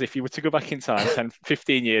them lads. If you were to go back in time, 10,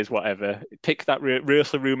 15 years, whatever, pick that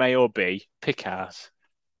rehearsal room A or B, pick ours.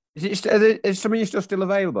 Is some of you stuff still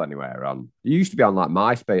available anywhere on? You used to be on like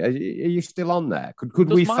MySpace. Are you still on there?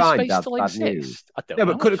 Could we find Dad's Bad News? I don't know.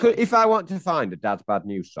 But could if I want to find a Dad's Bad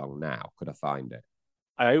News song now, could I find it?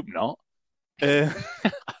 I hope not.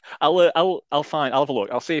 I'll have a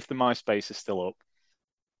look. I'll see if the MySpace is still up.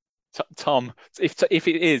 Tom,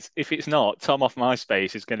 if it's not, Tom off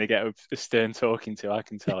MySpace is going to get a stern talking to. I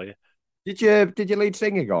can tell you. Did your lead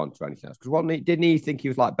singer go on to anything else? Because didn't he think he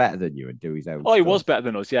was like better than you and do his own Oh, he was stuff? better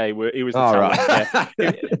than us. Yeah, he was the All talent.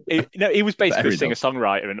 Yeah, right. he was basically Fair a singer enough.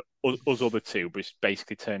 songwriter, and us other two just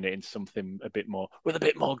basically turned it into something a bit more with a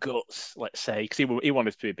bit more guts, let's say, because he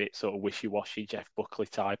wanted to be a bit sort of wishy washy Jeff Buckley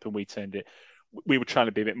type, and we turned it. We were trying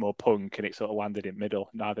to be a bit more punk, and it sort of landed in middle,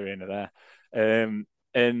 neither in nor there.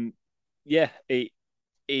 And yeah,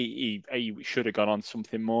 he should have gone on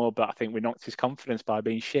something more, but I think we knocked his confidence by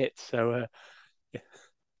being shit. So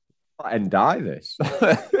And die this.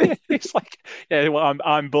 it's like, yeah, well,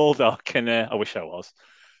 I'm Bulldog, and I wish I was.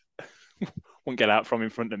 Wouldn't get out from in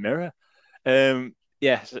front of the mirror.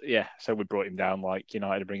 Yeah. So we brought him down like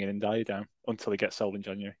United are bringing in Dyer down until he gets sold in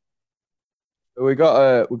January. We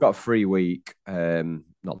got a free week.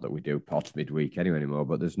 Not that we do pods midweek anyway anymore,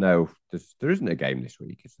 but there isn't a game this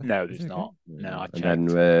week, is there? No, Is there's there a not. game? No, I And checked.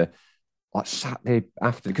 then like Saturday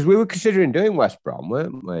after, because we were considering doing West Brom,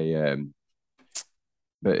 weren't we?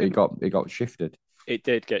 But it got shifted. It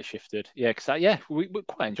did get shifted. Yeah, because we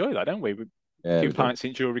quite enjoy that, don't we? Yeah, Few we do. pints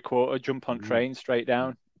in Jewelry Quarter, jump on train straight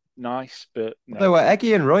down. Nice, but Although no.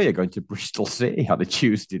 Eggy and Roy are going to Bristol City on a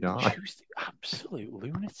Tuesday night. Tuesday, absolute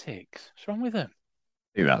lunatics. What's wrong with them?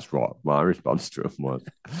 I think that's what my response to him was.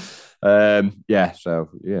 Yeah, so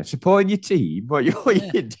yeah, supporting your team. What Yeah,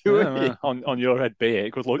 you doing? on your head be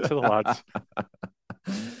it. Good luck to the lads.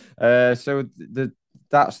 So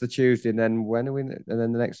that's the Tuesday, and then when are we? And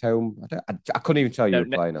then the next home, I couldn't even tell you No, were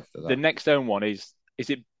playing after the that. next own one is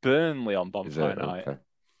it Burnley on Is Bonfire it Night? okay?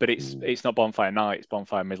 But it's not Bonfire Night. It's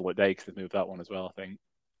Bonfire Middle of the Day because they've moved that one as well.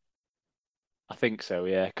 I think so.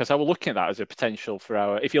 Yeah, because I was looking at that as a potential for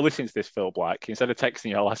our. If you're listening to this, Phil Black, instead of texting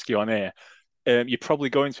you, I'll ask you on air. You're probably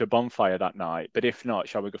going to a bonfire that night, but if not,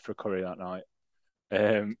 shall we go for a curry that night?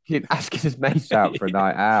 Keep asking his mates out for a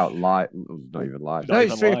night out. Like, not even like. No,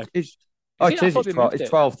 Not even live. It's. Oh, Is it? it I is. thought It's they 12. moved It's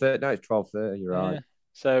it. 12:30. No, it's 12:30. You're right. Yeah.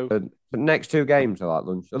 So But next two games are like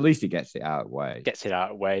lunch. At least he gets it out of the way. gets it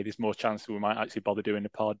out of the way. There's more chance we might actually bother doing the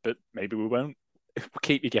pod, but maybe we won't. We'll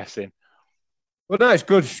keep you guessing. But no, it's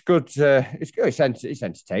good. It's good. It's good. It's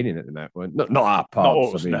entertaining at the moment. Not our Not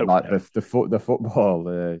pods. I us, mean, no, like no. the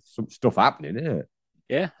football. Some stuff happening, isn't it?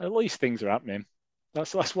 Yeah, at least things are happening.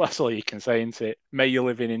 That's all you can say, isn't it? May you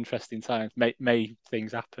live in interesting times. May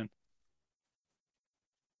things happen.